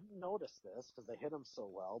didn't notice this because they hid him so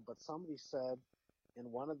well. But somebody said in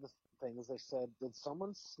one of the things, they said, "Did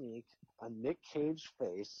someone sneak a Nick Cage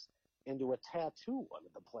face into a tattoo one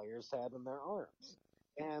of the players had in their arms?"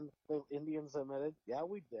 And the Indians admitted, "Yeah,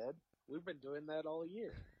 we did. We've been doing that all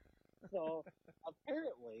year. So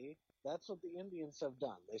apparently, that's what the Indians have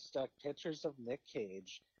done. They stuck pictures of Nick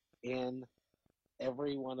Cage in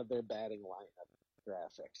every one of their batting lineup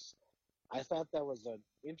graphics. I thought that was an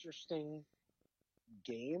interesting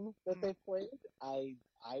game that they played. I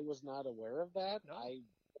was not aware of that. No.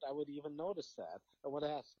 I would even notice that. I would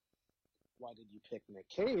ask, why did you pick Nick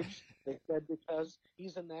Cage? They said because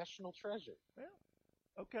he's a national treasure. Well,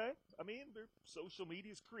 okay. I mean, their social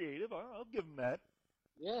media is creative. I'll give them that.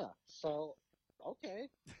 Yeah. So, okay,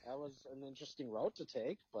 that was an interesting route to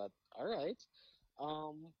take, but all right.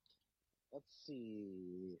 Um, let's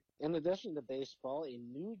see. In addition to baseball, a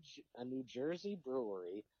New Jersey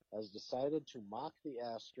brewery has decided to mock the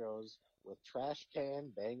Astros with trash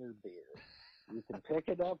can banger beer. You can pick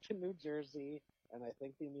it up in New Jersey and I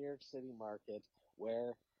think the New York City market,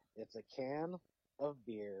 where it's a can of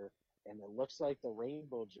beer and it looks like the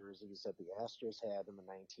rainbow jerseys that the Astros had in the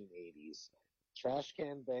 1980s. Trash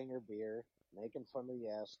can banger beer, making fun of the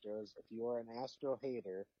Astros. If you are an Astro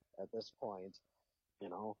hater at this point,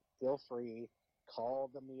 feel free, call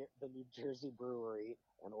the New Jersey brewery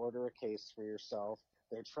and order a case for yourself.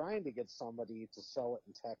 They're trying to get somebody to sell it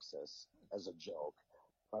in Texas as a joke,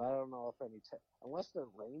 but I don't know if unless they're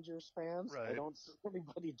Rangers fans, Right. I don't see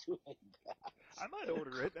anybody doing that. I might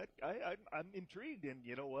order it. I'm intrigued, and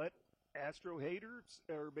you know what? Astro haters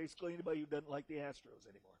are basically anybody who doesn't like the Astros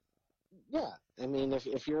anymore. Yeah, I mean,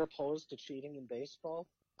 if you're opposed to cheating in baseball,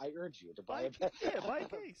 I urge you to buy a buy a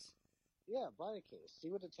case. Yeah, buy a case. See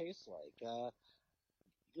what it tastes like.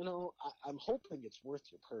 I'm hoping it's worth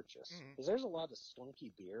your purchase because there's a lot of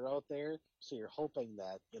skunky beer out there. So you're hoping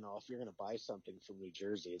that, if you're going to buy something from New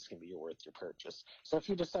Jersey, it's going to be worth your purchase. So if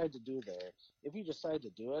you decide to do it,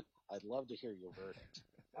 I'd love to hear your verdict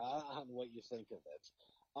on what you think of it.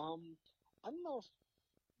 I don't know if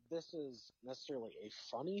this is necessarily a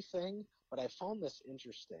funny thing, but I found this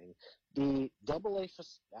interesting. The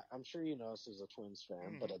I'm sure you know this as a Twins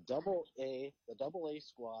fan, but the double A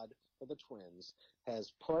squad for the Twins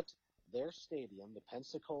has put their stadium, the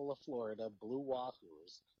Pensacola, Florida Blue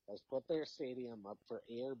Wahoos, has put their stadium up for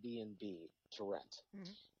Airbnb to rent.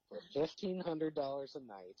 For $1,500 a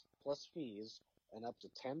night plus fees and up to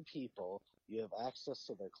 10 people, you have access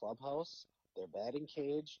to their clubhouse, their batting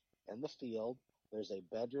cage, and the field. There's a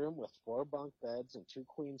bedroom with 4 bunk beds and 2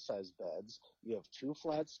 queen-size beds. You have 2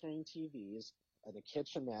 flat-screen TVs and a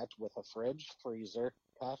kitchenette with a fridge, freezer,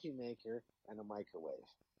 coffee maker, and a microwave.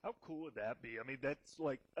 How cool would that be? I mean, that's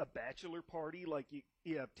like a bachelor party. Like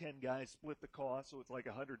you have 10 guys split the cost, so it's like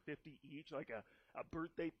 150 each, like a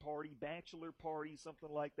birthday party, bachelor party, something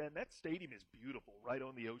like that. And that stadium is beautiful, right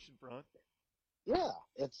on the ocean front. Yeah,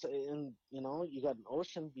 you got an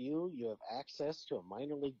ocean view. You have access to a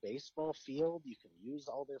minor league baseball field. You can use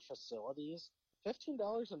all their facilities.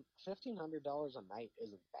 $1,500 a night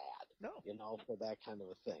isn't bad. No. For that kind of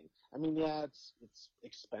a thing. I mean, yeah, it's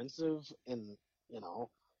expensive and,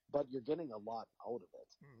 but you're getting a lot out of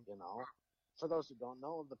it, For those who don't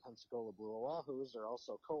know, the Pensacola Blue Wahoos are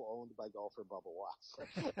also co-owned by golfer Bubba Watts.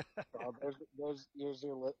 So there's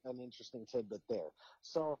an interesting tidbit there.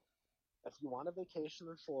 So if you want a vacation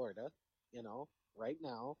in Florida, right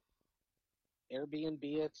now, Airbnb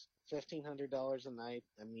it's $1,500 a night.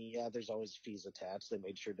 I mean, yeah, there's always fees attached. They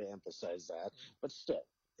made sure to emphasize that, but still,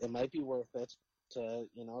 it might be worth it to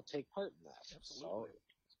take part in that. Absolutely.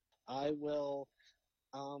 So I will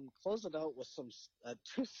close it out with some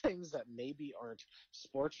 2 things that maybe aren't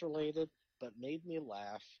sports related, but made me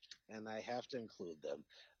laugh, and I have to include them.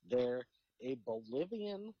 They're a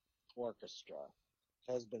Bolivian orchestra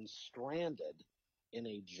has been stranded in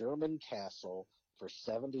a German castle for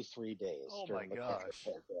 73 days during the gosh.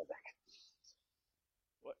 pandemic.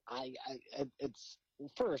 What? It's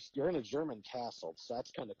first, you're in a German castle, so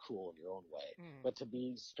that's kind of cool in your own way. But to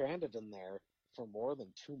be stranded in there for more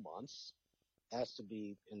than 2 months has to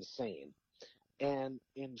be insane. And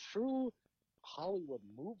in true Hollywood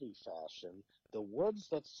movie fashion, the woods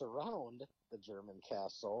that surround the German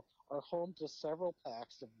castle are home to several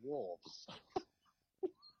packs of wolves.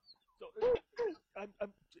 So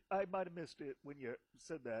I might have missed it when you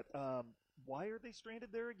said that. Why are they stranded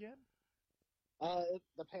there again?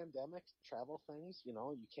 The pandemic, travel things, you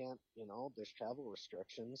can't, there's travel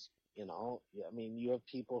restrictions, I mean, you have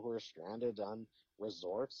people who are stranded on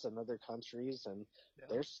resorts in other countries and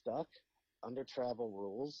they're stuck under travel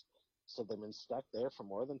rules. So they've been stuck there for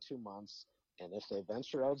more than 2 months. And if they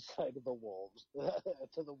venture outside of the wolves,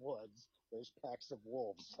 to the woods, there's packs of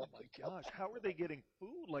wolves. Oh my gosh. How are they getting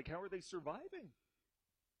food? Like, how are they surviving?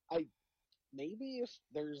 Maybe if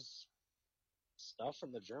there's stuff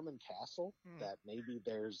in the German castle that maybe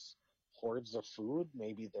there's hordes of food.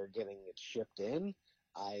 Maybe they're getting it shipped in.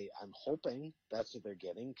 I'm hoping that's what they're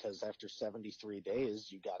getting, because after 73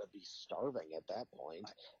 days, you got to be starving at that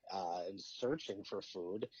point, and searching for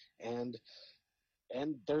food. And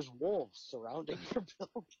there's wolves surrounding your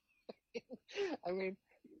building. I mean,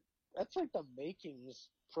 that's like the makings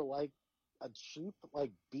for like a cheap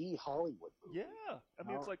like B Hollywood movie. Yeah, I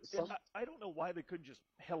mean, it's like I don't know why they couldn't just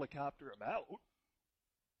helicopter him out.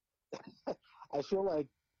 I feel like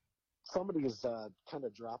somebody is kind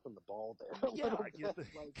of dropping the ball there. Yeah, you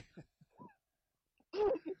think. Like,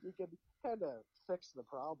 you could kind of fix the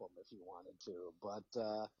problem if you wanted to, but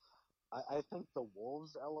I think the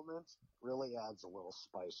wolves element really adds a little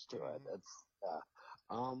spice to it. It's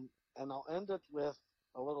and I'll end it with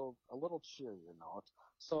a little cheerier note.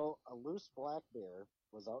 So a loose black bear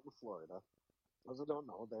was out in Florida. Those who don't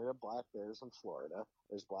know, there are black bears in Florida.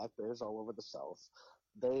 There's black bears all over the South.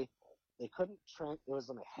 They couldn't it was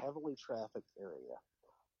in a heavily trafficked area,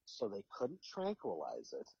 so they couldn't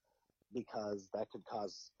tranquilize it, because that could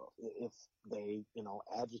cause, if they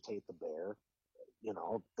agitate the bear,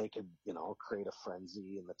 they could create a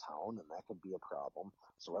frenzy in the town, and that could be a problem.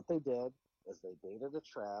 So what they did is they baited a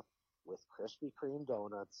trap with Krispy Kreme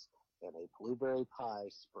donuts and a blueberry pie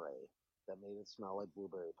spray that made it smell like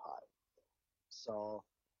blueberry pie. So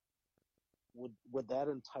would that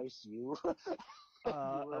entice you? If you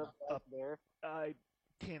were a black bear? I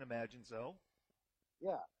can't imagine so.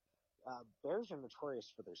 Yeah. Bears are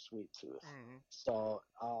notorious for their sweet tooth. Mm-hmm. So,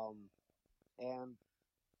 and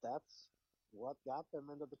that's what got them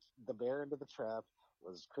into the bear into the trap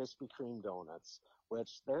was Krispy Kreme donuts,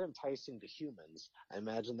 which they're enticing to humans. I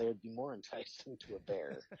imagine they would be more enticing to a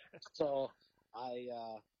bear. So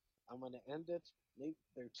I'm going to end it.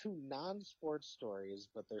 They're two non-sports stories,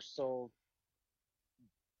 but they're so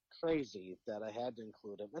crazy that I had to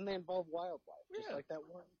include them, and they involve wildlife, just like that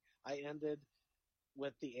one. I ended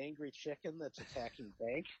with the angry chicken that's attacking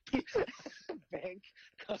bank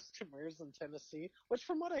customers in Tennessee, which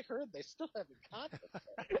from what I heard, they still haven't caught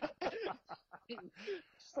them.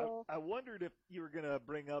 So I wondered if you were going to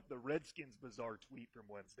bring up the Redskins bizarre tweet from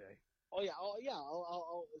Wednesday. Oh yeah.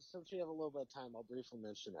 I'll since we have a little bit of time, I'll briefly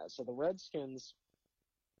mention that. So the Redskins,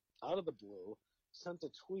 out of the blue, sent a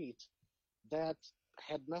tweet that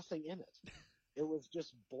had nothing in it. It was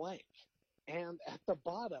just blank. And at the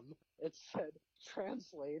bottom, it said,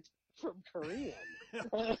 translate from Korean.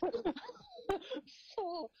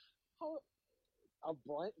 So, a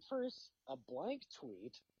blank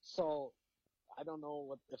tweet. So, I don't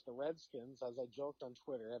know if the Redskins, as I joked on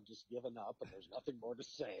Twitter, have just given up and there's nothing more to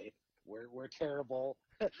say. We're terrible.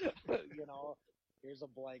 Here's a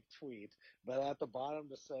blank tweet. But at the bottom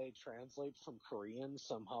to say translate from Korean,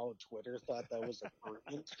 somehow Twitter thought that was a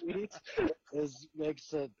Korean tweet,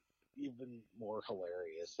 makes it even more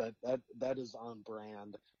hilarious. That is on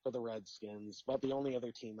brand for the Redskins. But the only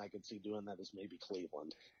other team I could see doing that is maybe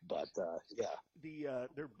Cleveland. But yeah.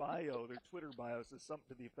 Their Twitter bio says something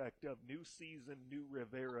to the effect of "New season, new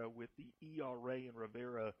Rivera" with the ERA and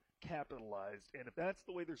Rivera capitalized. And if that's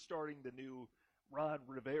the way they're starting the new Ron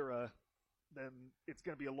Rivera, then it's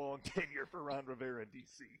going to be a long tenure for Ron Rivera in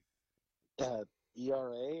DC.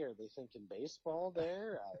 ERA? Are they thinking baseball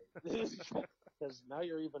there? Because now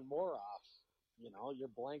you're even more off. Your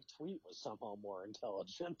blank tweet was somehow more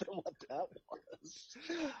intelligent than what that was.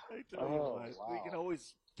 I tell you what, wow. We can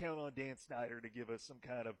always count on Dan Snyder to give us some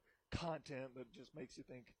kind of content that just makes you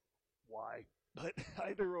think, why? But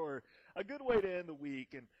either or, a good way to end the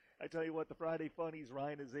week. And I tell you what, the Friday Funnies,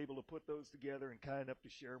 Ryan is able to put those together and kind enough to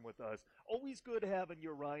share them with us. Always good having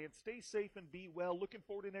you, Ryan. Stay safe and be well. Looking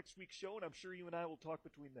forward to next week's show, and I'm sure you and I will talk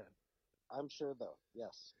between then. I'm sure, though.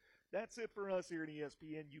 Yes. That's it for us here at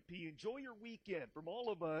ESPN UP. Enjoy your weekend. From all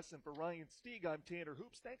of us and for Ryan Stieg, I'm Tanner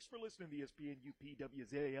Hoops. Thanks for listening to ESPN UP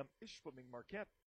WZAM Ishpeming Marquette.